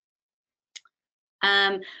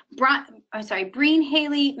 Breen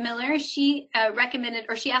Haley Miller, she recommended,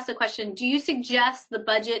 or she asked the question, do you suggest the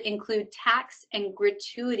budget include tax and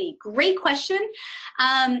gratuity? Great question.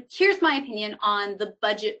 Here's my opinion on the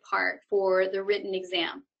budget part for the written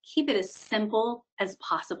exam. Keep it as simple as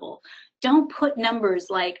possible. Don't put numbers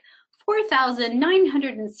like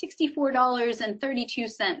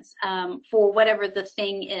 $4,964.32 for whatever the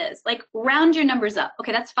thing is. Like, round your numbers up.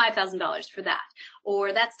 Okay, that's $5,000 for that,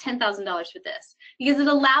 or that's $10,000 for this, because it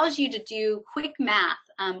allows you to do quick math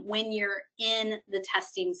when you're in the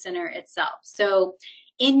testing center itself. So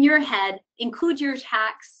in your head, include your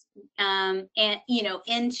tax and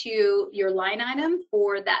into your line item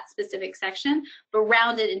for that specific section, but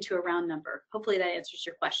round it into a round number. Hopefully that answers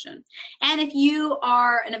your question. And if you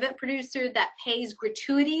are an event producer that pays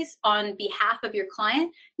gratuities on behalf of your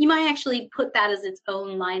client, you might actually put that as its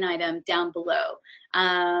own line item down below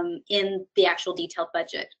in the actual detailed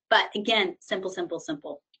budget. But again, simple, simple,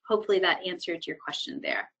 simple. Hopefully that answered your question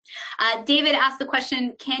there. David asked the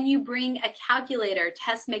question, can you bring a calculator?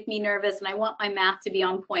 Tests make me nervous and I want my math to be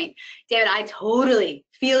on point. David, I totally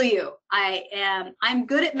feel you. I'm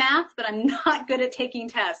good at math, but I'm not good at taking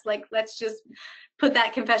tests. Like, let's just put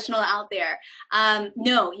that confessional out there.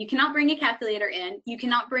 No, you cannot bring a calculator in. You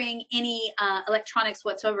cannot bring any electronics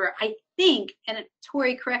whatsoever. I think, and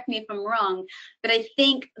Tori, correct me if I'm wrong, but I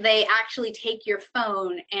think they actually take your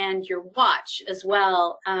phone and your watch as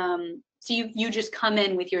well. So you just come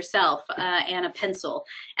in with yourself and a pencil,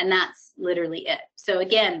 and that's literally it. So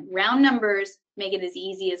again, round numbers, make it as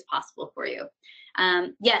easy as possible for you.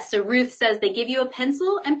 Yes, so Ruth says they give you a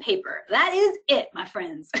pencil and paper. That is it, my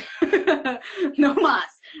friends. No mas,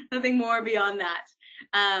 nothing more beyond that.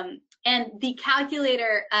 And the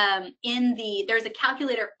calculator there's a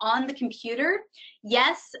calculator on the computer.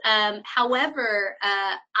 Yes, however,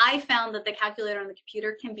 I found that the calculator on the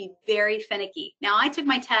computer can be very finicky. Now, I took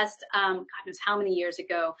my test, God knows how many years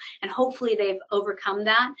ago, and hopefully they've overcome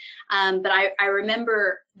that. But I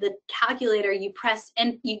remember the calculator, you press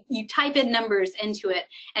and you type in numbers into it,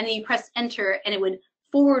 and then you press enter, and it would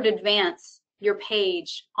forward advance your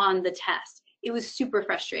page on the test. It was super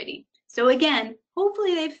frustrating. So again,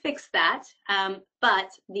 hopefully they've fixed that,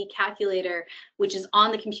 but the calculator, which is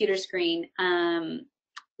on the computer screen,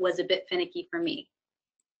 was a bit finicky for me.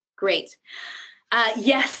 Great.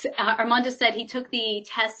 Yes, Armando said he took the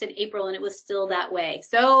test in April and it was still that way.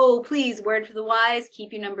 So please, word for the wise,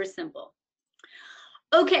 keep your numbers simple.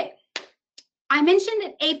 Okay, I mentioned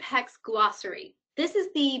an Apex glossary. This is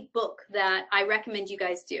the book that I recommend you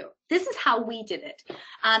guys do. This is how we did it.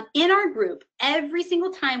 In our group, every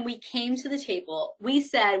single time we came to the table, we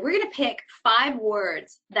said, we're going to pick 5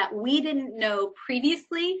 words that we didn't know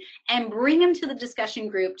previously and bring them to the discussion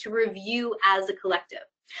group to review as a collective.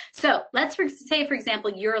 So let's say, for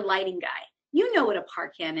example, you're a lighting guy. You know what a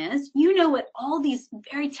parcam is. You know what all these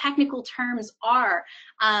very technical terms are,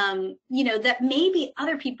 that maybe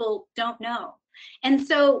other people don't know. And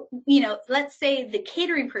so, let's say the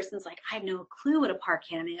catering person's like, I have no clue what a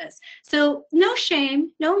parcam is. So no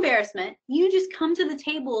shame, no embarrassment. You just come to the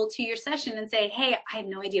table to your session and say, hey, I have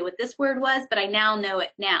no idea what this word was, but I now know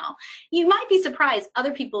it now. You might be surprised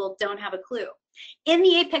other people don't have a clue. In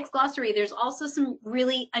the Apex glossary, there's also some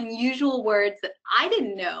really unusual words that I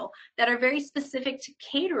didn't know that are very specific to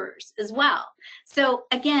caterers as well. So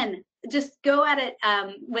again, just go at it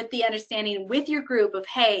with the understanding with your group of,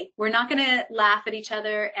 hey, we're not going to laugh at each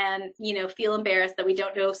other and, feel embarrassed that we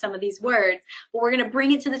don't know some of these words, but we're going to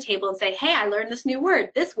bring it to the table and say, hey, I learned this new word.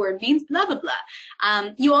 This word means blah, blah,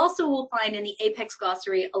 blah. You also will find in the Apex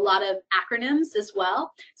glossary a lot of acronyms as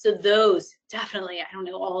well. So those definitely, I don't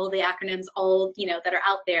know all the acronyms, all, that are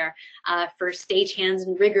out there for stagehands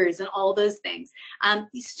and riggers and all those things.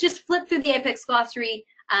 Just flip through the Apex glossary,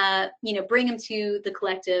 bring them to the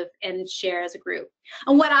collective and share as a group.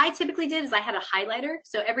 And what I typically did is I had a highlighter.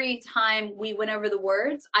 So every time we went over the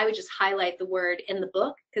words, I would just highlight the word in the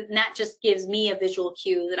book, because that just gives me a visual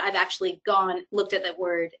cue that I've actually looked at that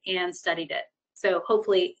word and studied it. So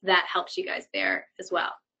hopefully that helps you guys there as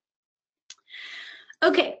well.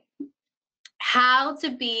 Okay. How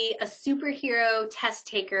to be a superhero test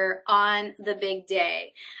taker on the big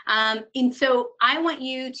day. And so I want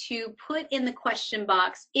you to put in the question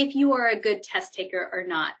box if you are a good test taker or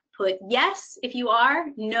not. Put yes if you are,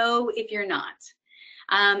 no if you're not.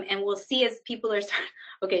 And we'll see as people are starting.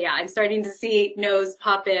 Okay, yeah, I'm starting to see no's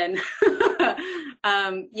pop in.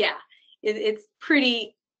 Yeah, it's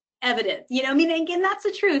pretty evident. Again, that's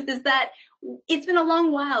the truth, is that it's been a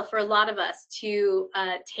long while for a lot of us to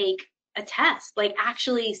take a test, like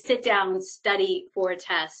actually sit down and study for a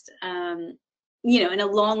test, in a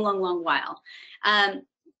long while.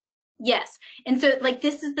 Yes, and so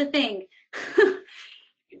this is the thing.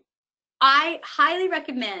 I highly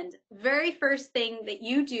recommend very first thing that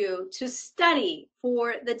you do to study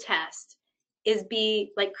for the test is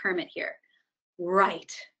be like Kermit here.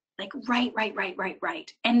 Write.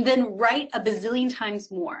 Write. And then write a bazillion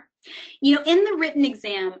times more. In the written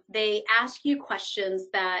exam, they ask you questions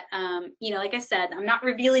that, like I said, I'm not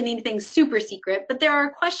revealing anything super secret, but there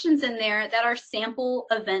are questions in there that are sample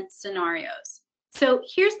event scenarios. So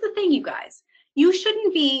here's the thing, you guys. You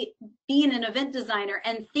shouldn't be being an event designer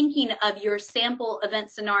and thinking of your sample event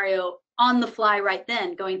scenario on the fly right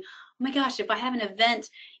then, going, oh my gosh, if I have an event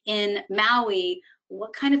in Maui,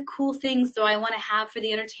 what kind of cool things do I want to have for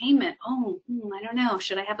the entertainment? Oh, I don't know.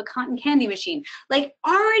 Should I have a cotton candy machine?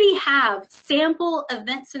 Already have sample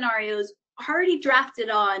event scenarios already drafted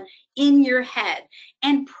on in your head,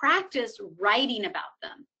 and practice writing about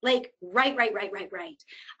them. Like write.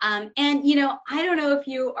 And you know, I don't know if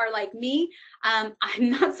you are like me. I'm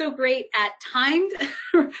not so great at timed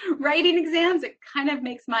writing exams. It kind of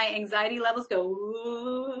makes my anxiety levels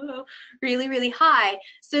go really, really high.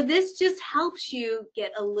 So this just helps you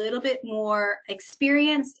get a little bit more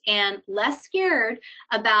experienced and less scared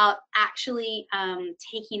about actually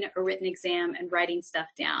taking a written exam and writing stuff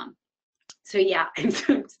down. So yeah,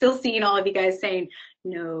 I'm still seeing all of you guys saying,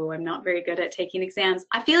 no, I'm not very good at taking exams.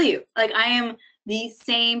 I feel you. Like I am the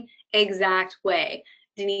same exact way.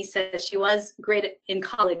 Denise says she was great in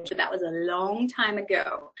college, but that was a long time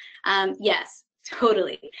ago. Yes,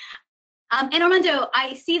 totally. And Armando,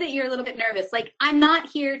 I see that you're a little bit nervous. Like I'm not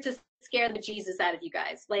here to scare the Jesus out of you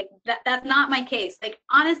guys. Like that's not my case. Like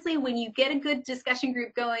honestly, when you get a good discussion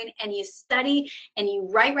group going and you study and you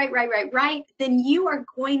write, then you are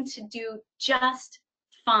going to do just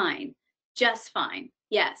fine. Just fine.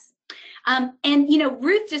 Yes. And you know,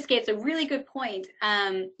 Ruth just gave a really good point.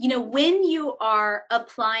 You know, when you are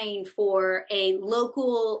applying for a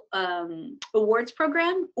local awards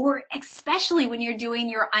program, or especially when you're doing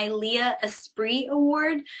your ILEA Esprit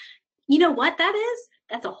Award, you know what that is?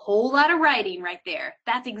 That's a whole lot of writing right there.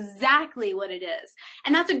 That's exactly what it is.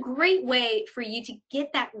 And that's a great way for you to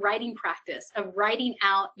get that writing practice of writing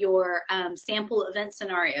out your sample event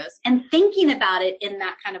scenarios and thinking about it in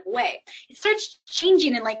that kind of way. It starts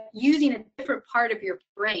changing and like using a different part of your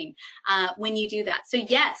brain when you do that. So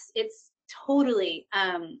yes, it's totally,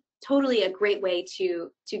 totally a great way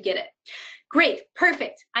to get it. Great,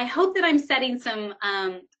 perfect. I hope that I'm setting some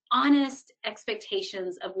honest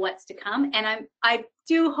expectations of what's to come, and I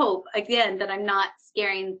do hope again that I'm not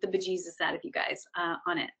scaring the bejesus out of you guys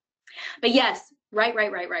on it. But yes, right.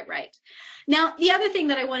 Now the other thing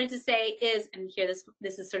that I wanted to say is, and here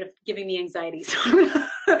this is sort of giving me anxiety, so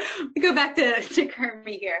we go back to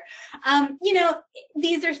Kermit here. You know,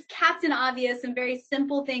 these are captain obvious and very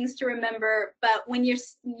simple things to remember, but when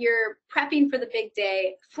you're prepping for the big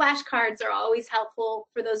day, flashcards are always helpful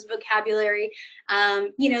for those vocabulary.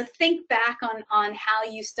 You know, think back on how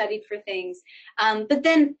you studied for things, but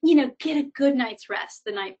then, you know, get a good night's rest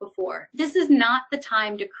the night before. This is not the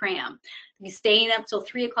time to cram. Be staying up till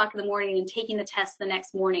 3 o'clock in the morning and taking the test the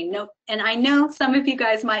next morning. Nope. And I know some of you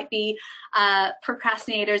guys might be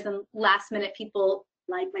procrastinators and last minute people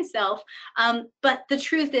like myself, but the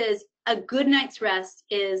truth is a good night's rest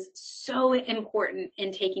is so important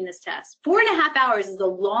in taking this test. 4.5 hours is a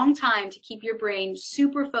long time to keep your brain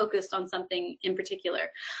super focused on something in particular.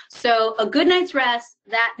 So a good night's rest,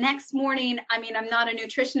 that next morning, I mean, I'm not a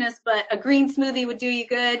nutritionist, but a green smoothie would do you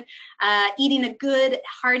good. Eating a good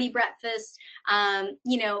hearty breakfast,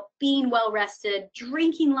 you know, being well rested,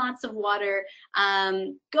 drinking lots of water,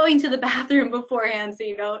 going to the bathroom beforehand so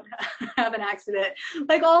you don't have an accident.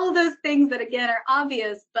 Like all of those things that again are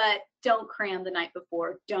obvious, but don't cram the night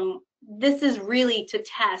before. This is really to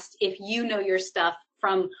test if you know your stuff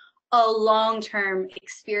from a long-term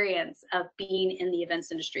experience of being in the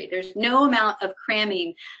events industry. There's no amount of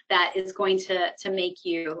cramming that is going to make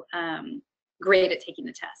you great at taking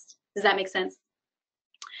the test. Does that make sense?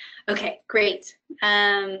 Okay, great.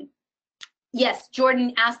 Yes,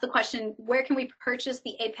 Jordan asked the question, where can we purchase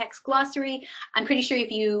the Apex glossary? I'm pretty sure if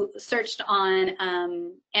you searched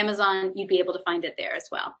on Amazon, you'd be able to find it there as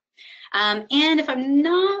well. And if I'm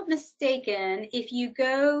not mistaken, if you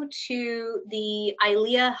go to the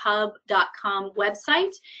ILEAHub.com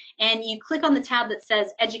website and you click on the tab that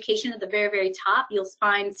says education at the very, very top, you'll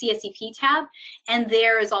find CSEP tab. And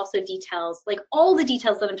there is also details, like all the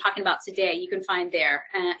details that I'm talking about today, you can find there,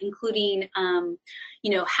 including,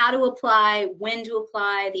 you know, how to apply, when to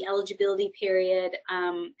apply, the eligibility period,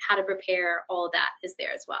 how to prepare, all of that is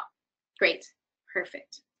there as well. Great,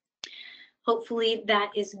 perfect. Hopefully that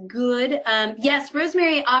is good. Yes,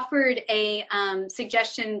 Rosemary offered a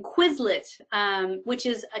suggestion, Quizlet, which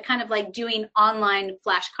is a kind of like doing online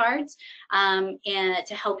flashcards and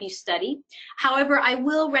to help you study. However, I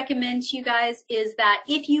will recommend to you guys is that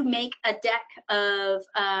if you make a deck of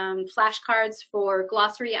flashcards for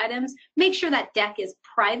glossary items, make sure that deck is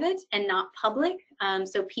private and not public,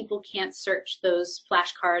 so people can't search those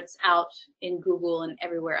flashcards out in Google and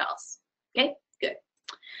everywhere else. Okay, good.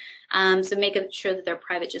 So make sure that they're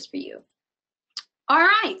private just for you. All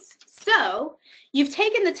right, so you've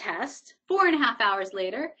taken the test, 4.5 hours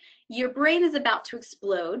later, your brain is about to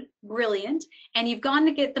explode, brilliant, and you've gone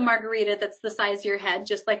to get the margarita that's the size of your head,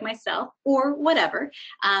 just like myself, or whatever,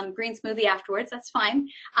 green smoothie afterwards, that's fine.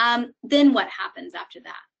 Then what happens after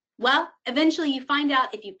that? Well, eventually you find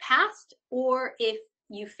out if you passed or if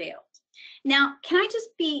you failed. Now, can I just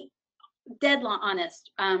be dead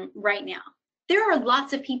honest right now. There are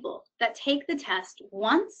lots of people that take the test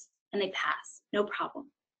once and they pass, no problem.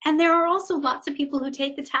 And there are also lots of people who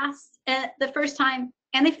take the test the first time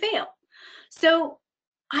and they fail. So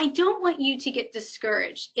I don't want you to get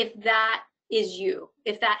discouraged if that is you,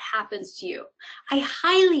 if that happens to you. I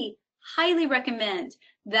highly, highly recommend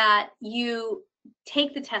that you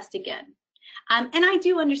take the test again. And I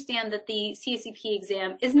do understand that the CSEP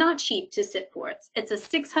exam is not cheap to sit for. It's a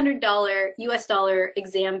 $600 US dollar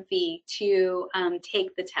exam fee to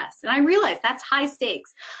take the test. And I realize that's high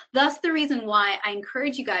stakes. Thus the reason why I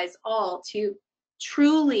encourage you guys all to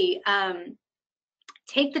truly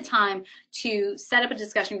take the time to set up a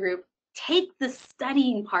discussion group, take the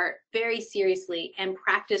studying part very seriously, and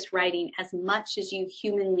practice writing as much as you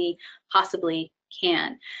humanly possibly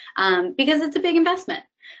can, because it's a big investment.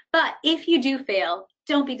 But if you do fail,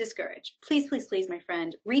 don't be discouraged. Please, please, please, my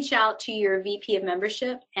friend, reach out to your VP of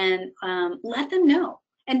membership and let them know.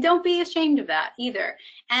 And don't be ashamed of that either.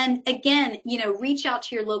 And again, reach out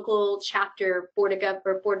to your local chapter board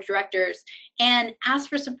of directors and ask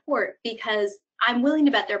for support, because I'm willing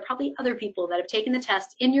to bet there are probably other people that have taken the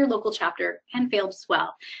test in your local chapter and failed as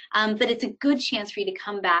well. But it's a good chance for you to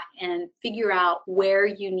come back and figure out where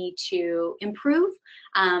you need to improve.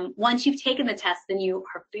 Once you've taken the test, then you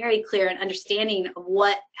are very clear and understanding of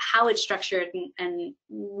how it's structured and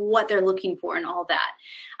what they're looking for and all that.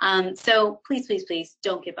 So please, please, please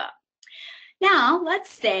don't give up. Now, let's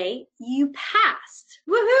say you passed.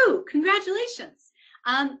 Woohoo! Congratulations.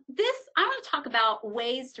 I want to talk about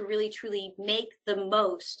ways to really truly make the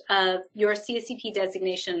most of your CSEP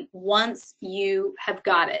designation once you have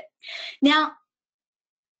got it. Now,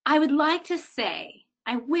 I would like to say,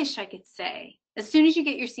 I wish I could say, as soon as you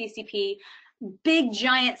get your CSEP, big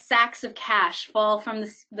giant sacks of cash fall from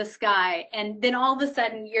the sky, and then all of a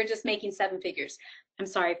sudden you're just making 7 figures. I'm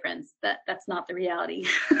sorry, friends, that's not the reality.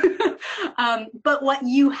 But what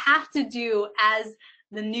you have to do as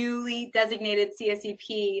the newly designated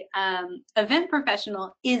CSEP event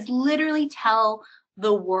professional is literally tell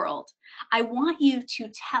the world. I want you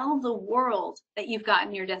to tell the world that you've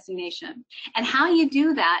gotten your designation. And how you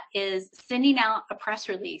do that is sending out a press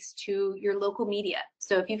release to your local media.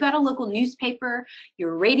 So if you've got a local newspaper,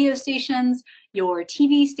 your radio stations, your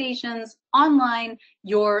TV stations, online,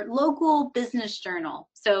 your local business journal.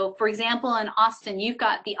 So for example, in Austin, you've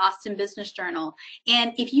got the Austin Business Journal.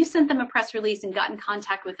 And if you sent them a press release and got in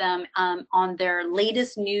contact with them on their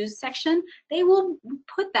latest news section, they will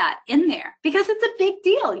put that in there because it's a big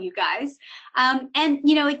deal, you guys. And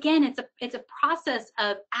again, it's a process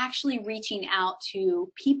of actually reaching out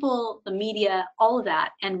to people, the media, all of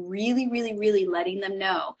that, and really, really, really letting them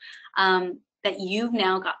know that you've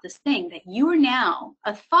now got this thing, that you are now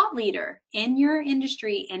a thought leader in your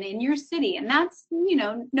industry and in your city. And that's,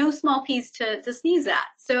 no small piece to sneeze at.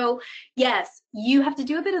 So yes, you have to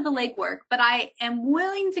do a bit of the legwork, but I am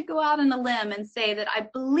willing to go out on a limb and say that I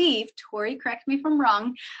believe, Tori, correct me if I'm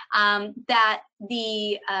wrong, that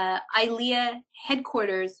the ILEA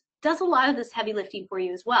headquarters does a lot of this heavy lifting for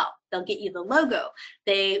you as well. They'll get you the logo.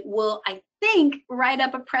 They will, I think, write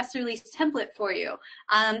up a press release template for you.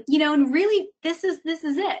 And really, this is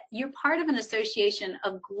it. You're part of an association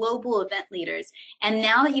of global event leaders. And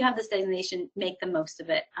now that you have this designation, make the most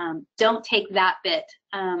of it. Don't take that bit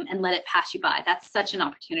and let it pass you by. That's such an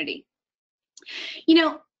opportunity.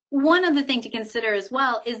 One other thing to consider as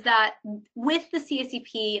well is that with the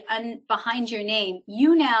CSEP behind your name,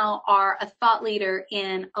 you now are a thought leader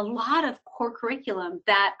in a lot of core curriculum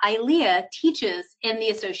that ILEA teaches in the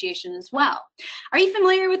association as well. Are you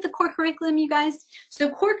familiar with the core curriculum, you guys? So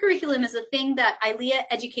core curriculum is a thing that ILEA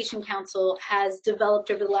Education Council has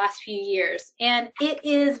developed over the last few years, and it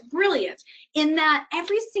is brilliant in that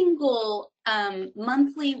every single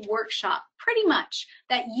monthly workshop, pretty much,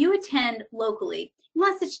 that you attend locally,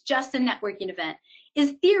 unless it's just a networking event,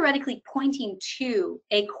 is theoretically pointing to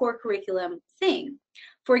a core curriculum thing.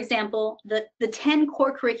 For example, the 10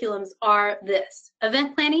 core curriculums are this: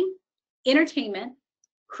 event planning, entertainment,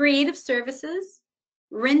 creative services,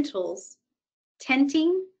 rentals,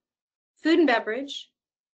 tenting, food and beverage,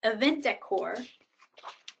 event decor,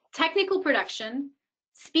 technical production,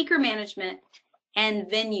 speaker management, and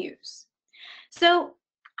venues. So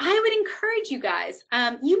I would encourage you guys,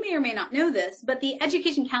 you may or may not know this, but the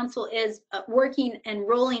Education Council is working and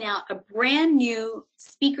rolling out a brand new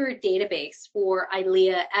speaker database for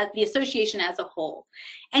ILEA, as the association as a whole.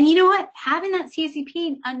 And you know what? Having that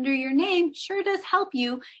CSEP under your name sure does help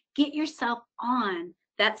you get yourself on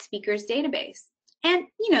that speakers database. And,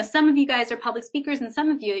 some of you guys are public speakers and some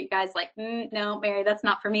of you guys like, no, Mary, that's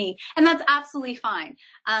not for me. And that's absolutely fine.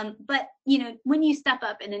 But, when you step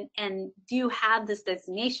up and do have this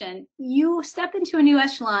designation, you step into a new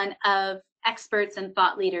echelon of experts and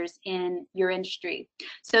thought leaders in your industry.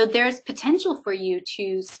 So there's potential for you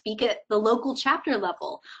to speak at the local chapter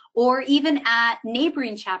level or even at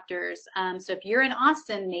neighboring chapters. So if you're in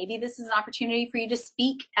Austin, maybe this is an opportunity for you to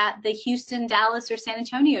speak at the Houston, Dallas, or San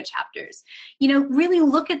Antonio chapters. Really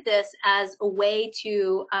look at this as a way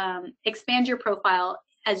to expand your profile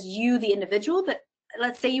as you, the individual, but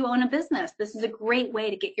let's say you own a business. This is a great way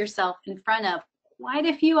to get yourself in front of quite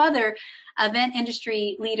a few other event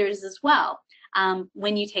industry leaders as well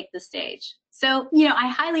when you take the stage. So, I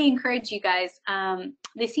highly encourage you guys, the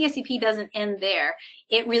CSEP doesn't end there.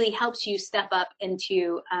 It really helps you step up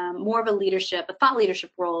into more of a thought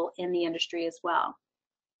leadership role in the industry as well.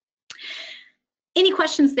 Any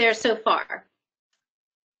questions there so far?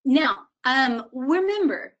 Now,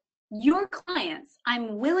 remember, your clients,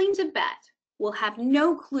 I'm willing to bet, will have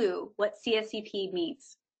no clue what CSEP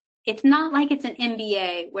means. It's not like it's an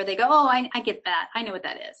MBA where they go, oh, I get that. I know what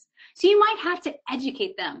that is. So you might have to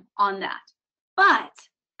educate them on that. But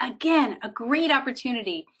again, a great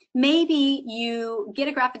opportunity. Maybe you get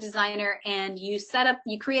a graphic designer and you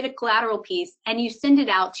create a collateral piece and you send it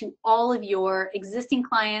out to all of your existing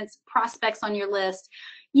clients, prospects on your list,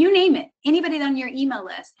 you name it, anybody on your email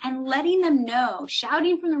list, and letting them know,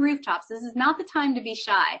 shouting from the rooftops, this is not the time to be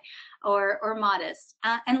shy or modest,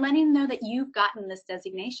 and letting them know that you've gotten this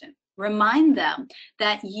designation. Remind them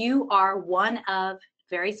that you are one of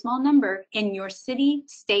very small number in your city,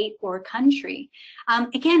 state, or country.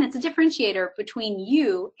 Again, it's a differentiator between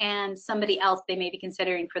you and somebody else they may be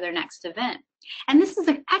considering for their next event. And this is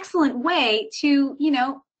an excellent way to,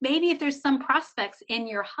 maybe if there's some prospects in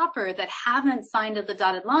your hopper that haven't signed at the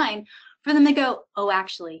dotted line, for them to go, oh,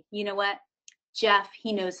 actually, you know what? Jeff,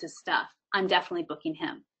 he knows his stuff. I'm definitely booking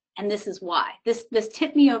him. And this is why. This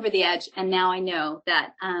tipped me over the edge, and now I know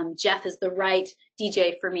that Jeff is the right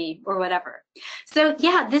DJ for me or whatever. So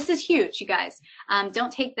yeah, this is huge, you guys.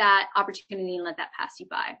 Don't take that opportunity and let that pass you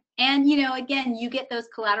by. And again, you get those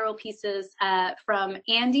collateral pieces from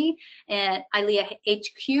Andy at ILEA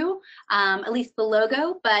HQ, at least the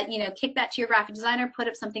logo, but kick that to your graphic designer, put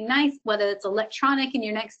up something nice, whether it's electronic in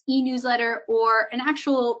your next e-newsletter or an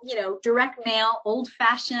actual, direct mail,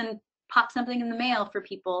 old-fashioned, pop something in the mail for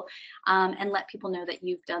people and let people know that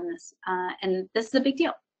you've done this. And this is a big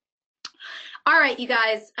deal. All right, you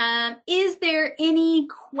guys, is there any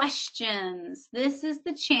questions? This is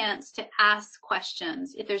the chance to ask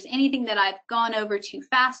questions. If there's anything that I've gone over too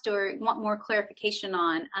fast or want more clarification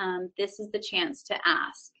on, this is the chance to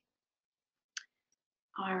ask.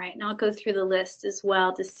 All right, and I'll go through the list as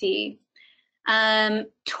well to see.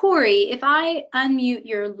 Tori, if I unmute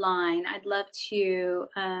your line, I'd love to,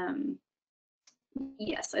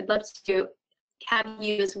 yes, I'd love to have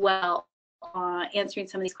you as well answering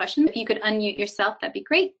some of these questions. If you could unmute yourself, that'd be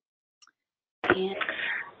great. And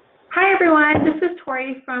hi, everyone. This is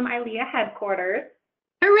Tori from ILEA headquarters.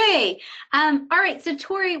 Hooray. All right, so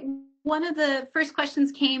Tori, one of the first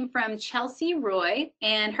questions came from Chelsea Roy,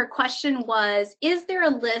 and her question was, is there a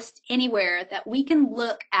list anywhere that we can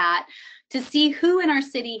look at to see who in our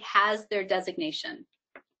city has their designation?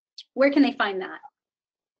 Where can they find that?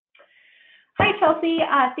 Hi, Chelsea.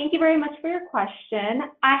 Thank you very much for your question.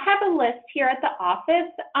 I have a list here at the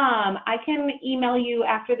office. I can email you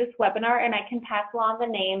after this webinar, and I can pass along the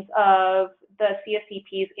names of the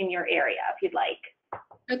CSEPs in your area if you'd like.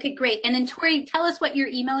 Okay, great. And then Tori, tell us what your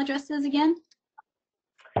email address is again.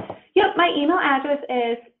 Yep, my email address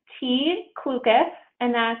is tclucas,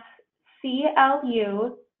 and that's CLUCAS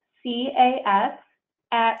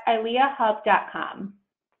 @ILEAHub.com.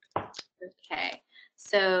 Okay,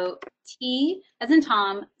 so T as in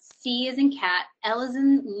Tom, C as in cat, L as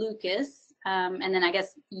in Lucas, and then I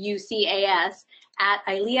guess UCAS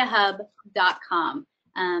 @ILEAHub.com.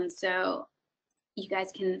 So you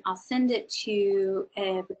guys can, I'll send it to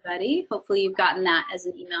everybody. Hopefully you've gotten that as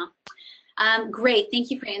an email. Great,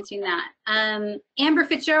 thank you for answering that. Amber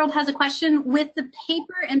Fitzgerald has a question. With the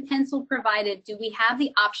paper and pencil provided, do we have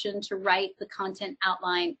the option to write the content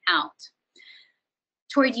outline out?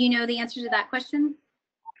 Tori, do you know the answer to that question?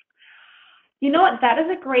 You know what, that is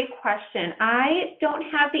a great question. I don't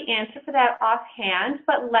have the answer for that offhand,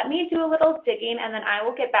 but let me do a little digging and then I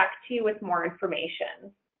will get back to you with more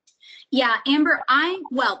information. Yeah, Amber,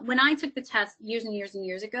 when I took the test years and years and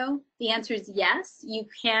years ago, the answer is yes. You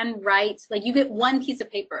can write, like you get one piece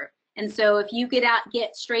of paper. And so if you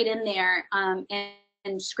get straight in there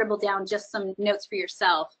and scribble down just some notes for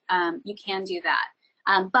yourself, you can do that.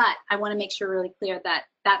 But I want to make sure really clear that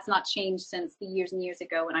that's not changed since the years and years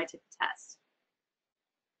ago when I took the test.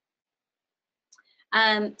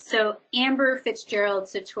 So Amber Fitzgerald,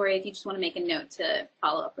 so Tori, if you just want to make a note to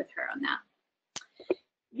follow up with her on that.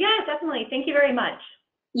 Yeah, definitely. Thank you very much.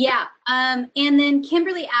 Yeah, and then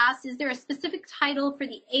Kimberly asked, is there a specific title for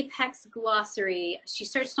the Apex Glossary? She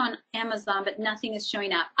searched on Amazon, but nothing is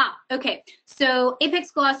showing up. Okay. So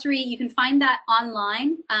Apex Glossary, you can find that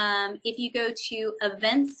online. If you go to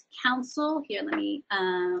Events Council, here, let me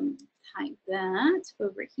type that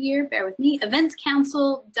over here. Bear with me.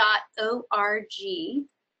 eventscouncil.org.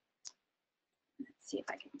 Let's see if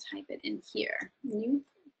I can type it in here.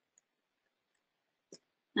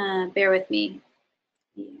 Bear with me.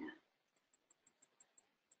 Yeah.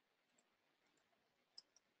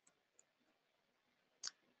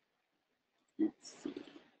 Let's see.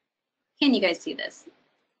 Can you guys see this?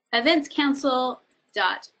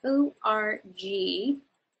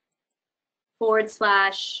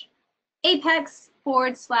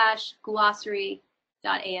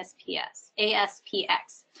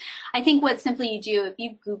 I think what simply you do, if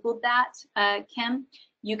you Googled that, Kim,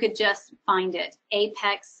 you could just find it.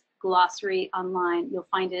 Apex Glossary online. You'll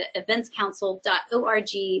find it at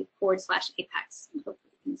eventscouncil.org/apex.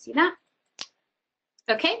 Hopefully you can see that.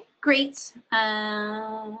 Okay, great.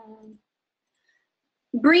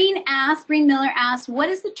 Breen Miller asked, what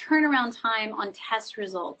is the turnaround time on test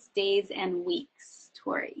results, days and weeks?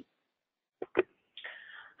 Tori.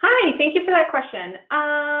 Hi, thank you for that question.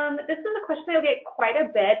 This is a question I'll get quite a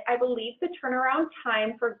bit. I believe the turnaround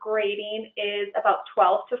time for grading is about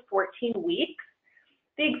 12 to 14 weeks.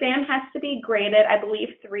 The exam has to be graded, I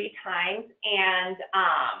believe, 3 times. And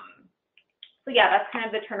so yeah, that's kind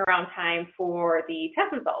of the turnaround time for the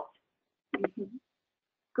test results. Mm-hmm.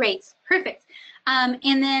 Great, perfect. And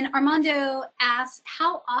then Armando asked,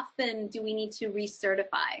 how often do we need to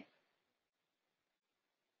recertify?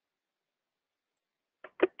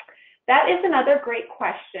 That is another great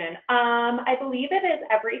question. I believe it is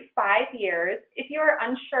every 5 years. If you are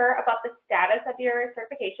unsure about the status of your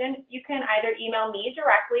certification, you can either email me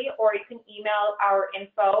directly or you can email our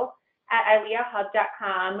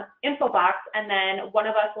info@ileahub.com info box, and then one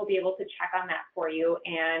of us will be able to check on that for you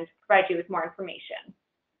and provide you with more information.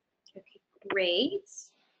 Okay, great.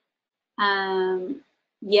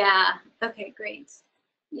 Yeah, okay, great.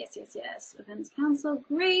 Yes. Events Council,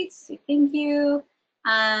 great, thank you.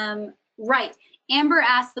 Right, Amber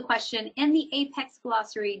asked the question, in the Apex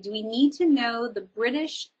Glossary, do we need to know the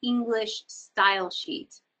British English style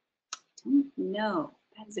sheet? I don't know.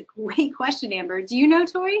 That is a great question, Amber. Do you know,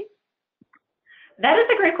 Tori? That is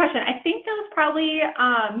a great question. I think that was probably,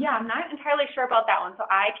 yeah, I'm not entirely sure about that one. So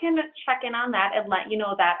I can check in on that and let you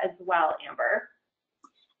know that as well, Amber.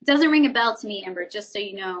 It doesn't ring a bell to me, Amber, just so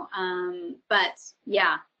you know. But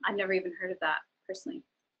yeah, I've never even heard of that personally.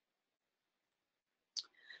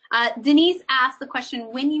 Denise asked the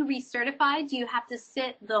question, when you recertify, do you have to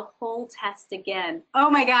sit the whole test again? Oh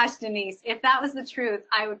my gosh, Denise, if that was the truth,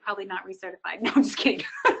 I would probably not recertify. No, I'm just kidding.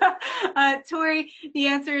 Tori, the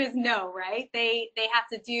answer is no, right? They have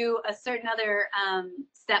to do a certain other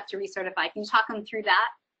step to recertify. Can you talk them through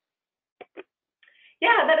that?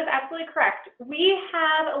 Yeah, that is absolutely correct. We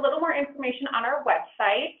have a little more information on our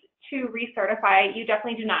website to recertify. You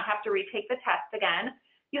definitely do not have to retake the test again.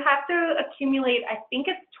 You have to accumulate, I think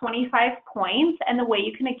it's 25 points, and the way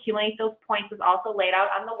you can accumulate those points is also laid out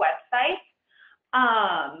on the website.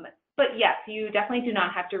 But yes, you definitely do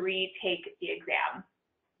not have to retake the exam.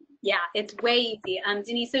 Yeah, it's way easy.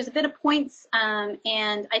 Denise, there's a bit of points,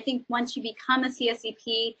 and I think once you become a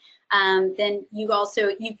CSEP, then you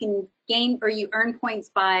can gain or you earn points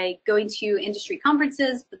by going to industry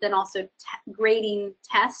conferences, but then also grading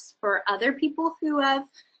tests for other people who are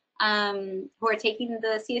taking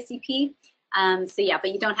the CSEP. So yeah,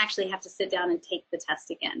 but you don't actually have to sit down and take the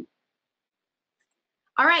test again.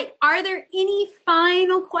 All right, are there any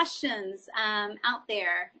final questions out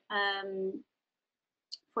there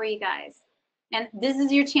for you guys? And this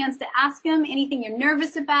is your chance to ask them. Anything you're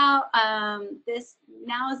nervous about,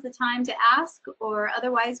 now is the time to ask, or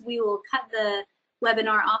otherwise we will cut the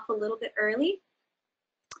webinar off a little bit early.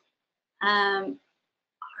 All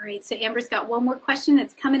right, so Amber's got one more question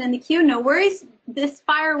that's coming in the queue. No worries, this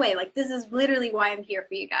fire away. Like, this is literally why I'm here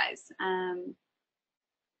for you guys.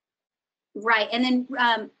 Right, and then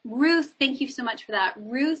Ruth, thank you so much for that.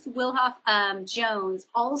 Ruth Wilhoff Jones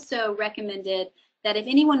also recommended that if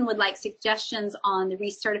anyone would like suggestions on the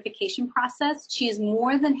recertification process, she is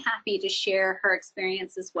more than happy to share her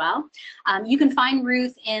experience as well. You can find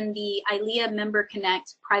Ruth in the ILEA Member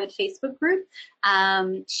Connect private Facebook group.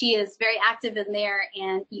 She is very active in there,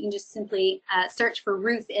 and you can just simply search for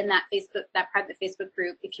Ruth in that private Facebook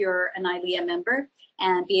group if you're an ILEA member,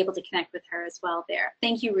 and be able to connect with her as well there.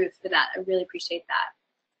 Thank you, Ruth, for that. I really appreciate that.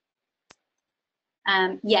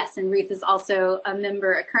 Yes, and Ruth is also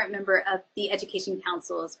a current member of the Education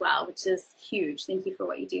Council as well, which is huge. Thank you for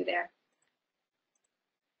what you do there.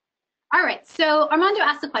 All right, so Armando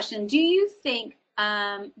asked the question, do you think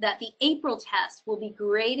that the April test will be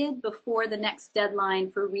graded before the next deadline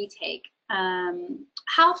for retake?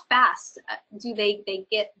 How fast do they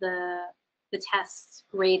get the tests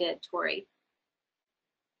graded, Tori?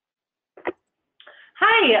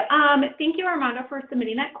 Hi, thank you, Armando, for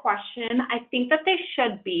submitting that question. I think that they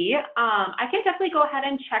should be. I can definitely go ahead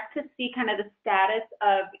and check to see kind of the status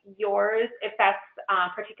of yours, if that's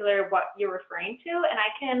particular what you're referring to, and I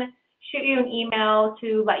can shoot you an email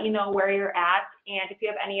to let you know where you're at, and if you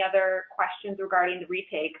have any other questions regarding the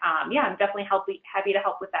retake, yeah, I'm definitely happy to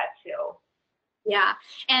help with that too. Yeah,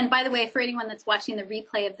 and by the way, for anyone that's watching the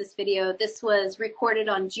replay of this video, this was recorded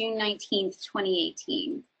on June 19th,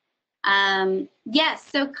 2018. Yes,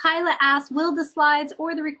 so Kyla asked, will the slides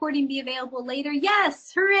or the recording be available later?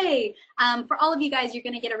 Yes, hooray! For all of you guys, you're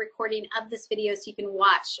going to get a recording of this video so you can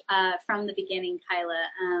watch from the beginning, Kyla,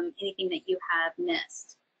 anything that you have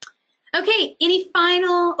missed. Okay, any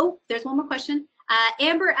final, oh, there's one more question.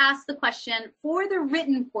 Amber asked the question, for the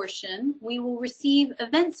written portion, we will receive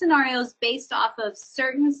event scenarios based off of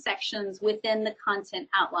certain sections within the content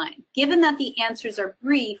outline. Given that the answers are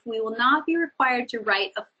brief, we will not be required to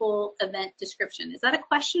write a full event description. Is that a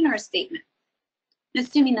question or a statement? I'm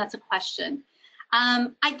assuming that's a question.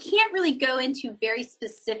 I can't really go into very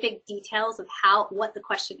specific details of what the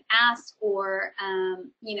question asks, or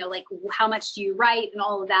you know, like how much do you write and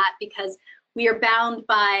all of that, because we are bound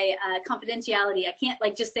by confidentiality. I can't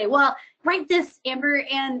like just say, well, write this, Amber,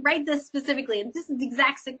 and write this specifically. And this is the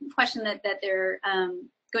exact question that they're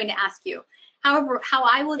going to ask you. However, how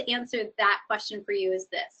I would answer that question for you is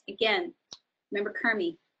this. Again, remember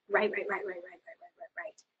Kermie, write.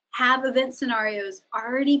 Have event scenarios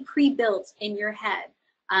already pre-built in your head.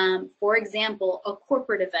 For example, a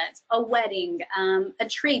corporate event, a wedding, a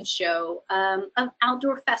trade show, an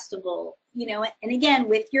outdoor festival, you know, and again,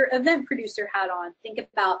 with your event producer hat on, think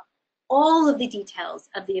about all of the details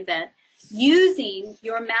of the event using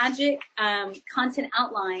your magic content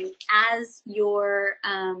outline as your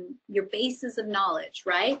basis of knowledge,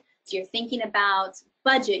 right? So you're thinking about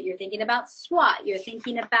budget, you're thinking about SWOT, you're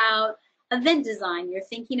thinking about event design, you're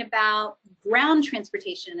thinking about ground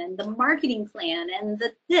transportation and the marketing plan and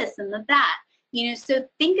the this and the that, you know, so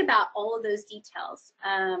think about all of those details,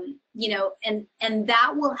 you know, and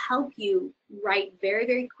that will help you write very,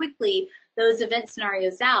 very quickly those event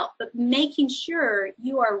scenarios out, but making sure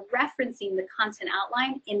you are referencing the content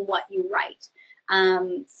outline in what you write.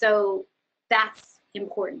 So that's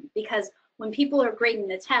important, because when people are grading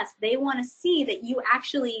the test, they want to see that you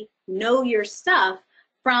actually know your stuff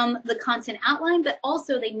from the content outline, but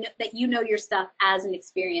also that you know your stuff as an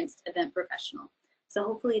experienced event professional. So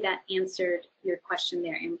hopefully that answered your question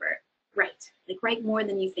there, Amber. Right, like write more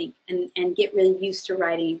than you think, and get really used to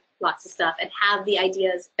writing lots of stuff and have the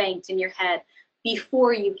ideas banked in your head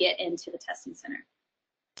before you get into the testing center.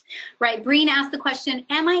 Right, Breen asked the question,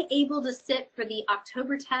 am I able to sit for the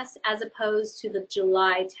October test as opposed to the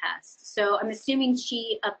July test? So I'm assuming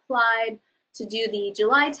she applied to do the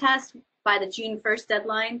July test by the June 1st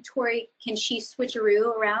deadline. Tori, can she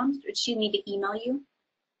switcheroo around? Does she need to email you?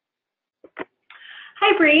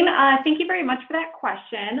 Hi, Breen. Thank you very much for that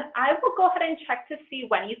question. I will go ahead and check to see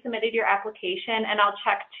when you submitted your application, and I'll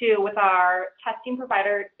check too with our testing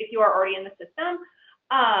provider if you are already in the system.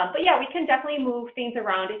 But yeah, we can definitely move things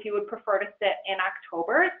around if you would prefer to sit in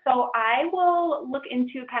October. So I will look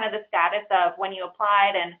into kind of the status of when you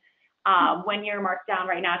applied and when you're marked down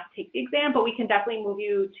right now to take the exam, but we can definitely move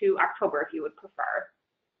you to October if you would prefer.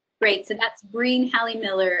 Great, so that's Breen Hallie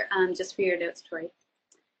Miller, just for your notes, Tori.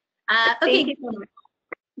 Okay. Thank you so much.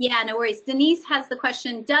 Yeah, no worries. Denise has the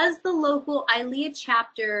question, does the local ILEA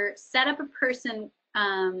chapter set up a person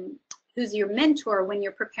who's your mentor when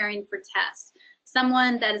you're preparing for tests?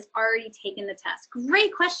 Someone that has already taken the test.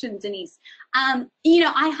 Great question, Denise. You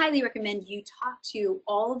know, I highly recommend you talk to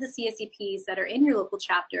all of the CSEPs that are in your local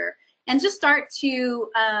chapter and just start to,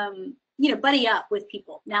 you know, buddy up with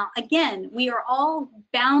people. Now, again, we are all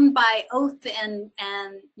bound by oath and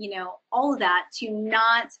you know, all of that to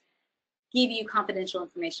not give you confidential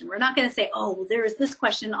information. We're not going to say, oh, well, there is this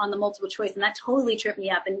question on the multiple choice and that totally tripped me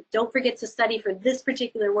up, and don't forget to study for this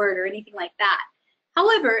particular word or anything like that.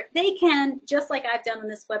 However, they can, just like I've done in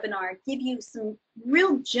this webinar, give you some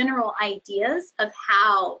real general ideas of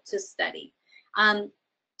how to study.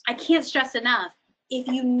 I can't stress enough, if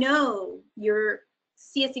you know your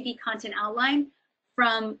CSEP content outline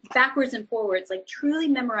from backwards and forwards, like truly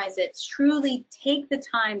memorize it, truly take the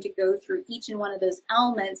time to go through each and one of those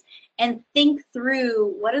elements and think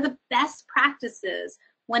through what are the best practices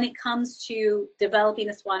when it comes to developing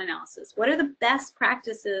a SWOT analysis. What are the best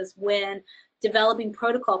practices when developing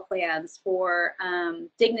protocol plans for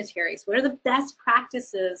dignitaries? What are the best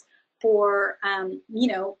practices for, you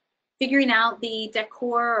know, figuring out the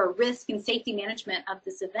decor or risk and safety management of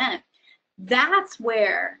this event? That's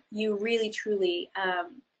where you really truly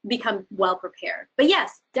become well prepared. But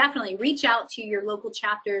yes, definitely reach out to your local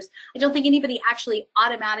chapters. I don't think anybody actually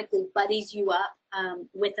automatically buddies you up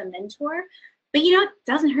with a mentor, but you know, it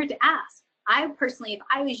doesn't hurt to ask. I personally, if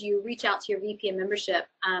I was you, reach out to your VP of membership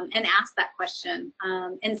and ask that question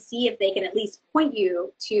and see if they can at least point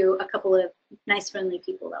you to a couple of nice, friendly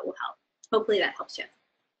people that will help. Hopefully that helps you.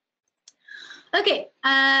 Okay,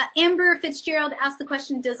 Amber Fitzgerald asked the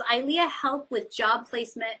question, does ILEA help with job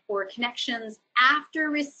placement or connections after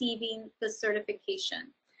receiving the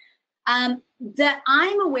certification? That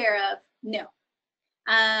I'm aware of, no.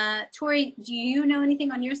 Tori, do you know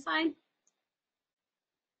anything on your side?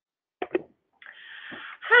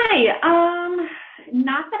 Hi,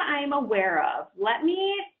 not that I'm aware of. Let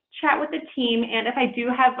me chat with the team, and if I do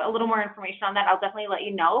have a little more information on that, I'll definitely let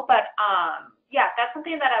you know. But yeah, that's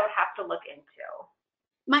something that I would have to look into.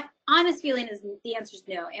 My honest feeling is the answer is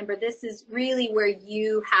no, Amber. This is really where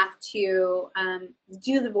you have to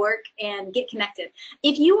do the work and get connected.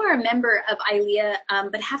 If you are a member of ILEA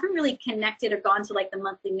but haven't really connected or gone to like the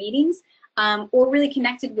monthly meetings or really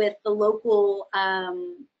connected with the local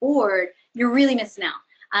board, you're really missing out.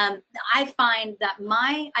 I find that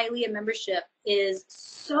my ILEA membership is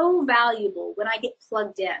so valuable when I get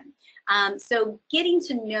plugged in. So getting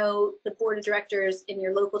to know the board of directors in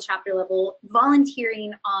your local chapter level,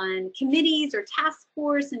 volunteering on committees or task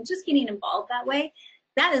force, and just getting involved that way,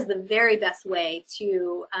 that is the very best way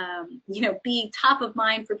to you know, be top of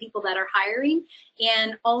mind for people that are hiring,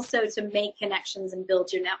 and also to make connections and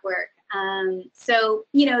build your network. So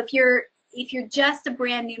you know, if you're just a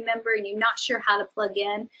brand new member and you're not sure how to plug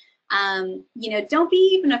in, you know, don't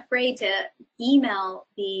be even afraid to email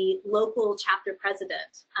the local chapter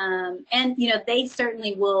president. And, you know, they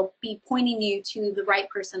certainly will be pointing you to the right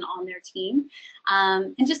person on their team.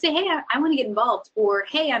 And just say, hey, I want to get involved. Or,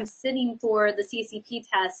 hey, I'm sitting for the CSEP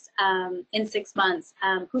test in 6 months.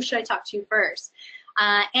 Who should I talk to first?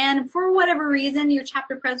 And for whatever reason, your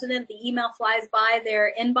chapter president, the email flies by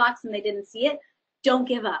their inbox and they didn't see it, don't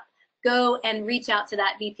give up. Go and reach out to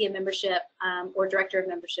that VP of membership or director of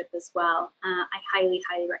membership as well. I highly,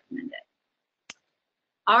 highly recommend it.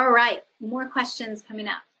 All right, more questions coming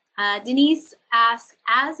up. Denise asks,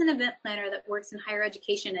 as an event planner that works in higher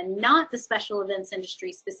education and not the special events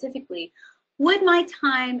industry specifically, would my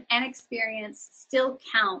time and experience still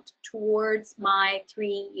count towards my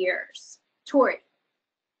 3 years? Tori?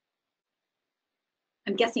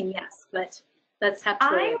 I'm guessing yes, but let's have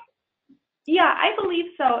to. Yeah, I believe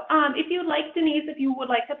so. If you'd like, Denise, if you would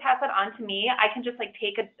like to pass it on to me, I can just like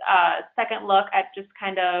take a second look at just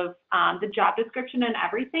kind of the job description and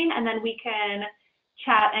everything, and then we can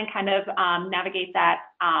chat and kind of navigate that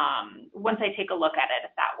once I take a look at it,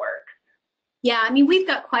 if that works. Yeah, I mean, we've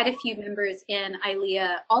got quite a few members in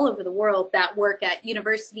ILEA all over the world that work at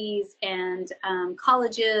universities and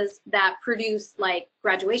colleges that produce like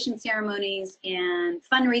graduation ceremonies and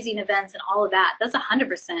fundraising events and all of that. That's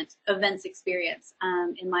 100% events experience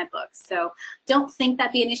in my book. So don't think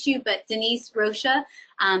that'd be an issue, but Denise, Rocha,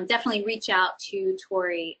 definitely reach out to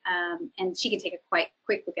Tori and she can take a quite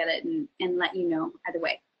quick look at it and let you know either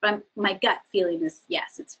way. But my gut feeling is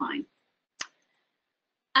yes, it's fine.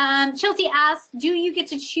 Chelsea asks, do you get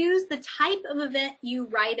to choose the type of event you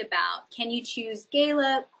write about? Can you choose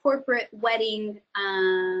gala, corporate, wedding?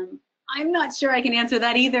 I'm not sure I can answer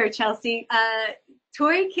that either, Chelsea.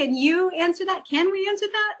 Tori, can you answer that? Can we answer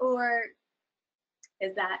that, or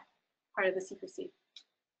is that part of the secrecy?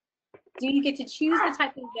 Do you get to choose the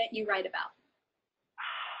type of event you write about?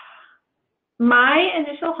 My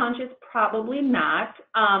initial hunch is probably not.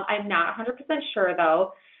 I'm not 100% sure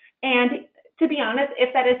though. And to be honest,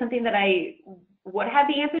 if that is something that I would have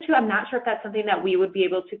the answer to, I'm not sure if that's something that we would be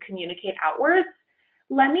able to communicate outwards.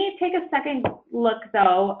 Let me take a second look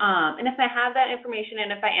though, and if I have that information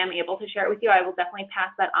and if I am able to share it with you, I will definitely pass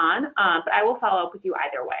that on, but I will follow up with you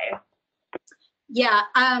either way. Yeah,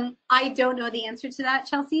 I don't know the answer to that,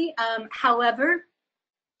 Chelsea. However,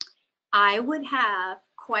 I would have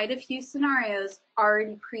quite a few scenarios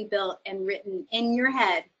already pre-built and written in your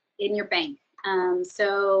head, in your bank.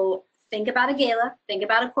 So think about a gala, think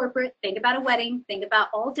about a corporate, think about a wedding, think about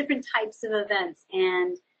all different types of events,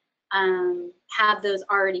 and have those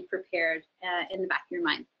already prepared in the back of your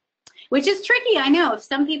mind. Which is tricky, I know. If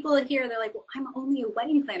some people here, they're like, well, I'm only a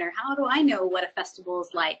wedding planner. How do I know what a festival is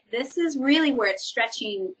like? This is really where it's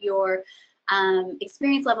stretching your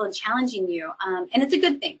experience level and challenging you. And it's a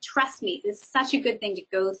good thing. Trust me, it's such a good thing to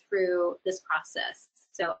go through this process.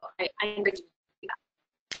 So I encourage you to do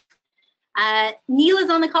that. Neela's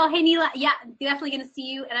on the call. Hey, Neela. Yeah, definitely going to see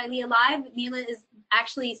you at ILEA Live. Neela is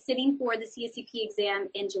actually sitting for the CSEP exam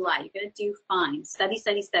in July. You're going to do fine. Study,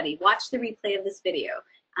 study, study. Watch the replay of this video.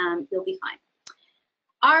 You'll be fine.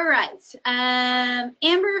 All right.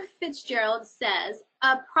 Amber Fitzgerald says,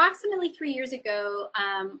 approximately 3 years ago,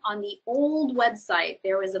 on the old website,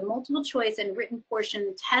 there was a multiple choice and written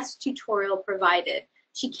portion test tutorial provided.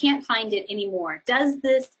 She can't find it anymore. Does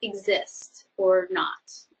this exist or not?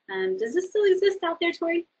 Does this still exist out there,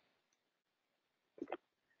 Tori?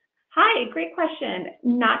 Hi, great question.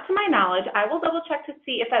 Not to my knowledge. I will double check to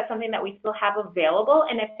see if that's something that we still have available.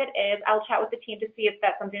 And if it is, I'll chat with the team to see if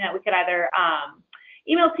that's something that we could either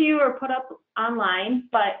email to you or put up online.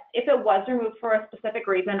 But if it was removed for a specific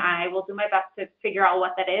reason, I will do my best to figure out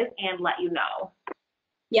what that is and let you know.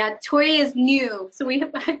 Yeah, Tori is new, so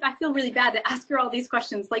I feel really bad to ask her all these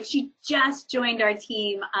questions. Like, she just joined our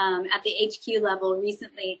team at the HQ level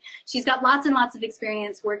recently. She's got lots and lots of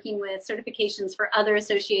experience working with certifications for other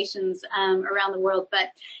associations around the world.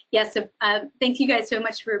 But yes, thank you guys so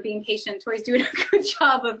much for being patient. Tori's doing a good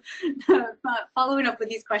job of following up with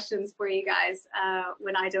these questions for you guys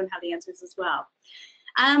when I don't have the answers as well.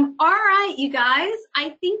 All right, you guys, I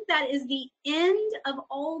think that is the end of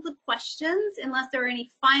all the questions, unless there are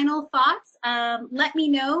any final thoughts. Let me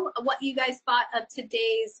know what you guys thought of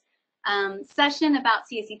today's session about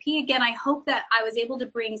CSEP. Again, I hope that I was able to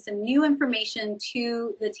bring some new information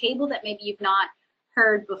to the table that maybe you've not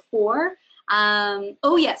heard before.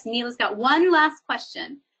 Oh yes, Neela's got one last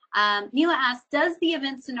question. Neela asked, does the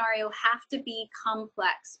event scenario have to be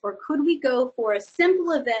complex, or could we go for a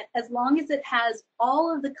simple event as long as it has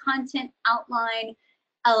all of the content outline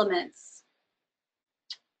elements?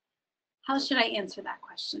 How should I answer that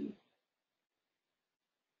question?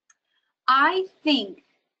 I think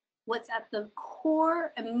what's at the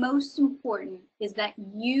core and most important is that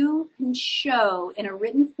you can show in a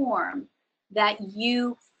written form that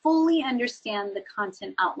you fully understand the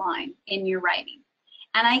content outline in your writing.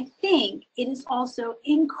 And I think it is also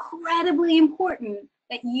incredibly important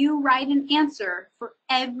that you write an answer for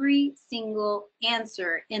every single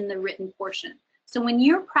answer in the written portion. So when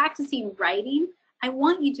you're practicing writing, I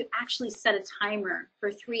want you to actually set a timer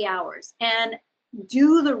for 3 hours and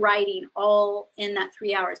do the writing all in that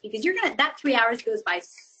 3 hours, because that 3 hours goes by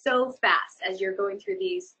so fast as you're going through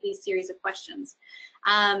these series of questions.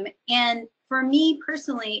 And for me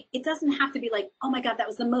personally, it doesn't have to be like, oh my God, that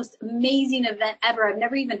was the most amazing event ever. I've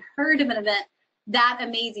never even heard of an event that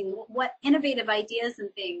amazing. What innovative ideas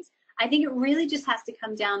and things. I think it really just has to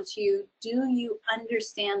come down to, do you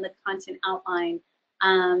understand the content outline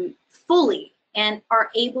fully and are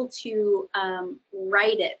able to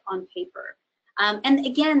write it on paper? And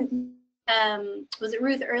again, was it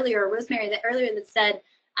Ruth earlier, or Rosemary that said,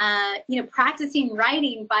 practicing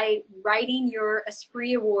writing by writing your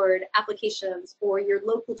Esprit Award applications or your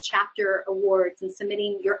local chapter awards and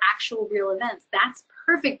submitting your actual real events. That's a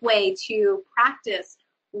perfect way to practice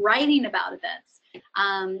writing about events.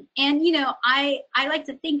 I like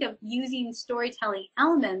to think of using storytelling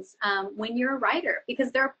elements when you're a writer,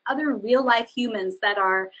 because there are other real life humans that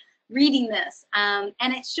are reading this, and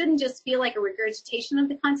it shouldn't just feel like a regurgitation of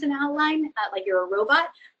the content outline, like you're a robot,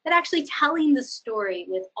 but actually telling the story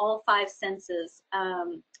with all 5 senses,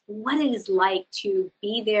 what it is like to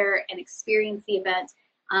be there and experience the event,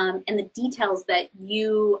 and the details that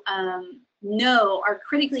you know are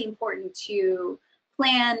critically important to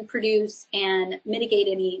plan, produce, and mitigate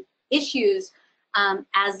any issues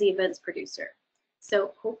as the event's producer.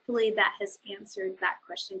 So hopefully that has answered that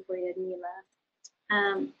question for you,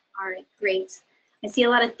 Neela. All right, great. I see a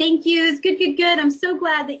lot of thank yous. Good, good, good. I'm so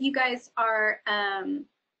glad that you guys are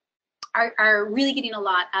really getting a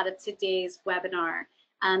lot out of today's webinar.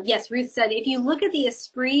 Yes, Ruth said, if you look at the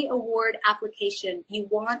Esprit Award application, you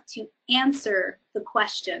want to answer the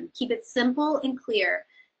question. Keep it simple and clear.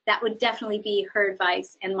 That would definitely be her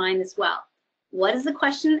advice and mine as well. What is the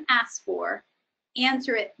question asked for?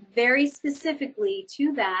 Answer it very specifically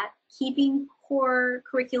to that keeping core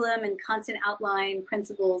curriculum and content outline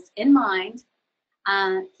principles in mind.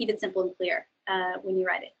 Keep it simple and clear when you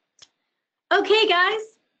write it. Okay, guys,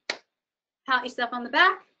 pat yourself on the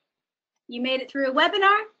back. You made it through a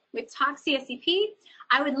webinar with Talk CSEP.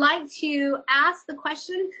 I would like to ask the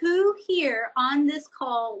question, who here on this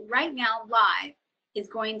call right now live is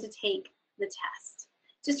going to take the test?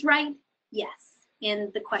 Just write yes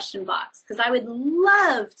in the question box, because I would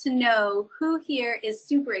love to know who here is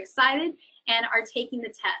super excited and are taking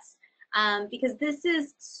the test, because this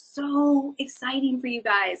is so exciting for you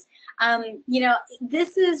guys. You know,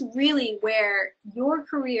 this is really where your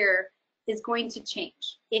career is going to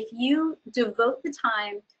change. If you devote the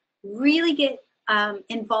time, really get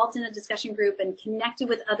involved in a discussion group and connected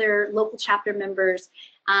with other local chapter members,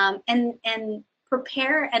 and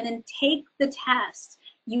prepare and then take the test,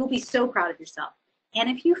 you will be so proud of yourself. And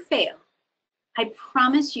if you fail, I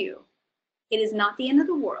promise you, it is not the end of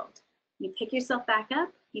the world. You pick yourself back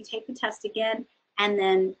up, you take the test again, and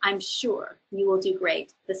then I'm sure you will do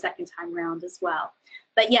great the second time around as well.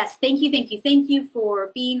 But yes, thank you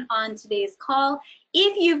for being on today's call.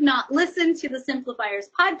 If you've not listened to the Simplifiers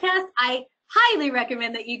podcast, I highly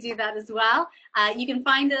recommend that you do that as well. You can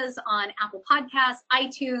find us on Apple Podcasts,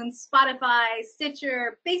 iTunes, Spotify,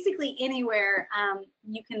 Stitcher, basically anywhere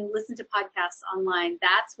you can listen to podcasts online.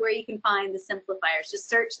 That's where you can find the Simplifiers. Just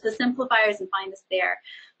search the Simplifiers and find us there.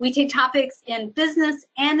 We take topics in business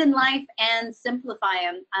and in life and simplify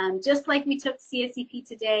them, just like we took CSEP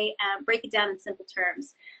today, break it down in simple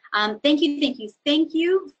terms. Thank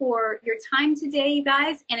you for your time today, you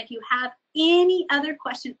guys. And if you have any other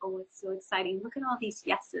question, oh, it's so exciting. Look at all these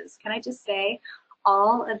yeses. Can I just say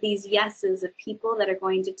all of these yeses of people that are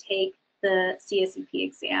going to take the CSEP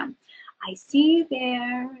exam? I see you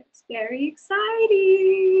there. It's very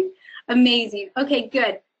exciting. Amazing. Okay,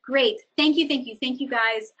 good. Great. Thank you,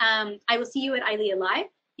 guys. I will see you at ILEA Live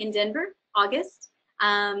in Denver, August.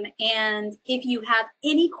 And if you have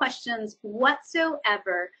any questions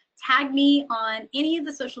whatsoever, tag me on any of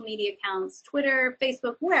the social media accounts, Twitter,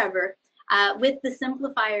 Facebook, wherever, with the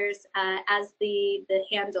Simplifiers as the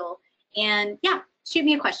handle. And yeah, shoot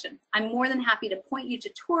me a question. I'm more than happy to point you to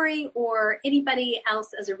Tori or anybody else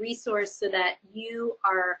as a resource so that you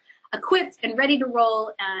are equipped and ready to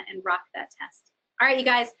roll and rock that test. All right, you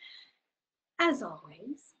guys, as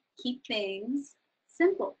always, keep things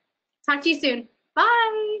simple. Talk to you soon.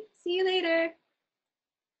 Bye. See you later.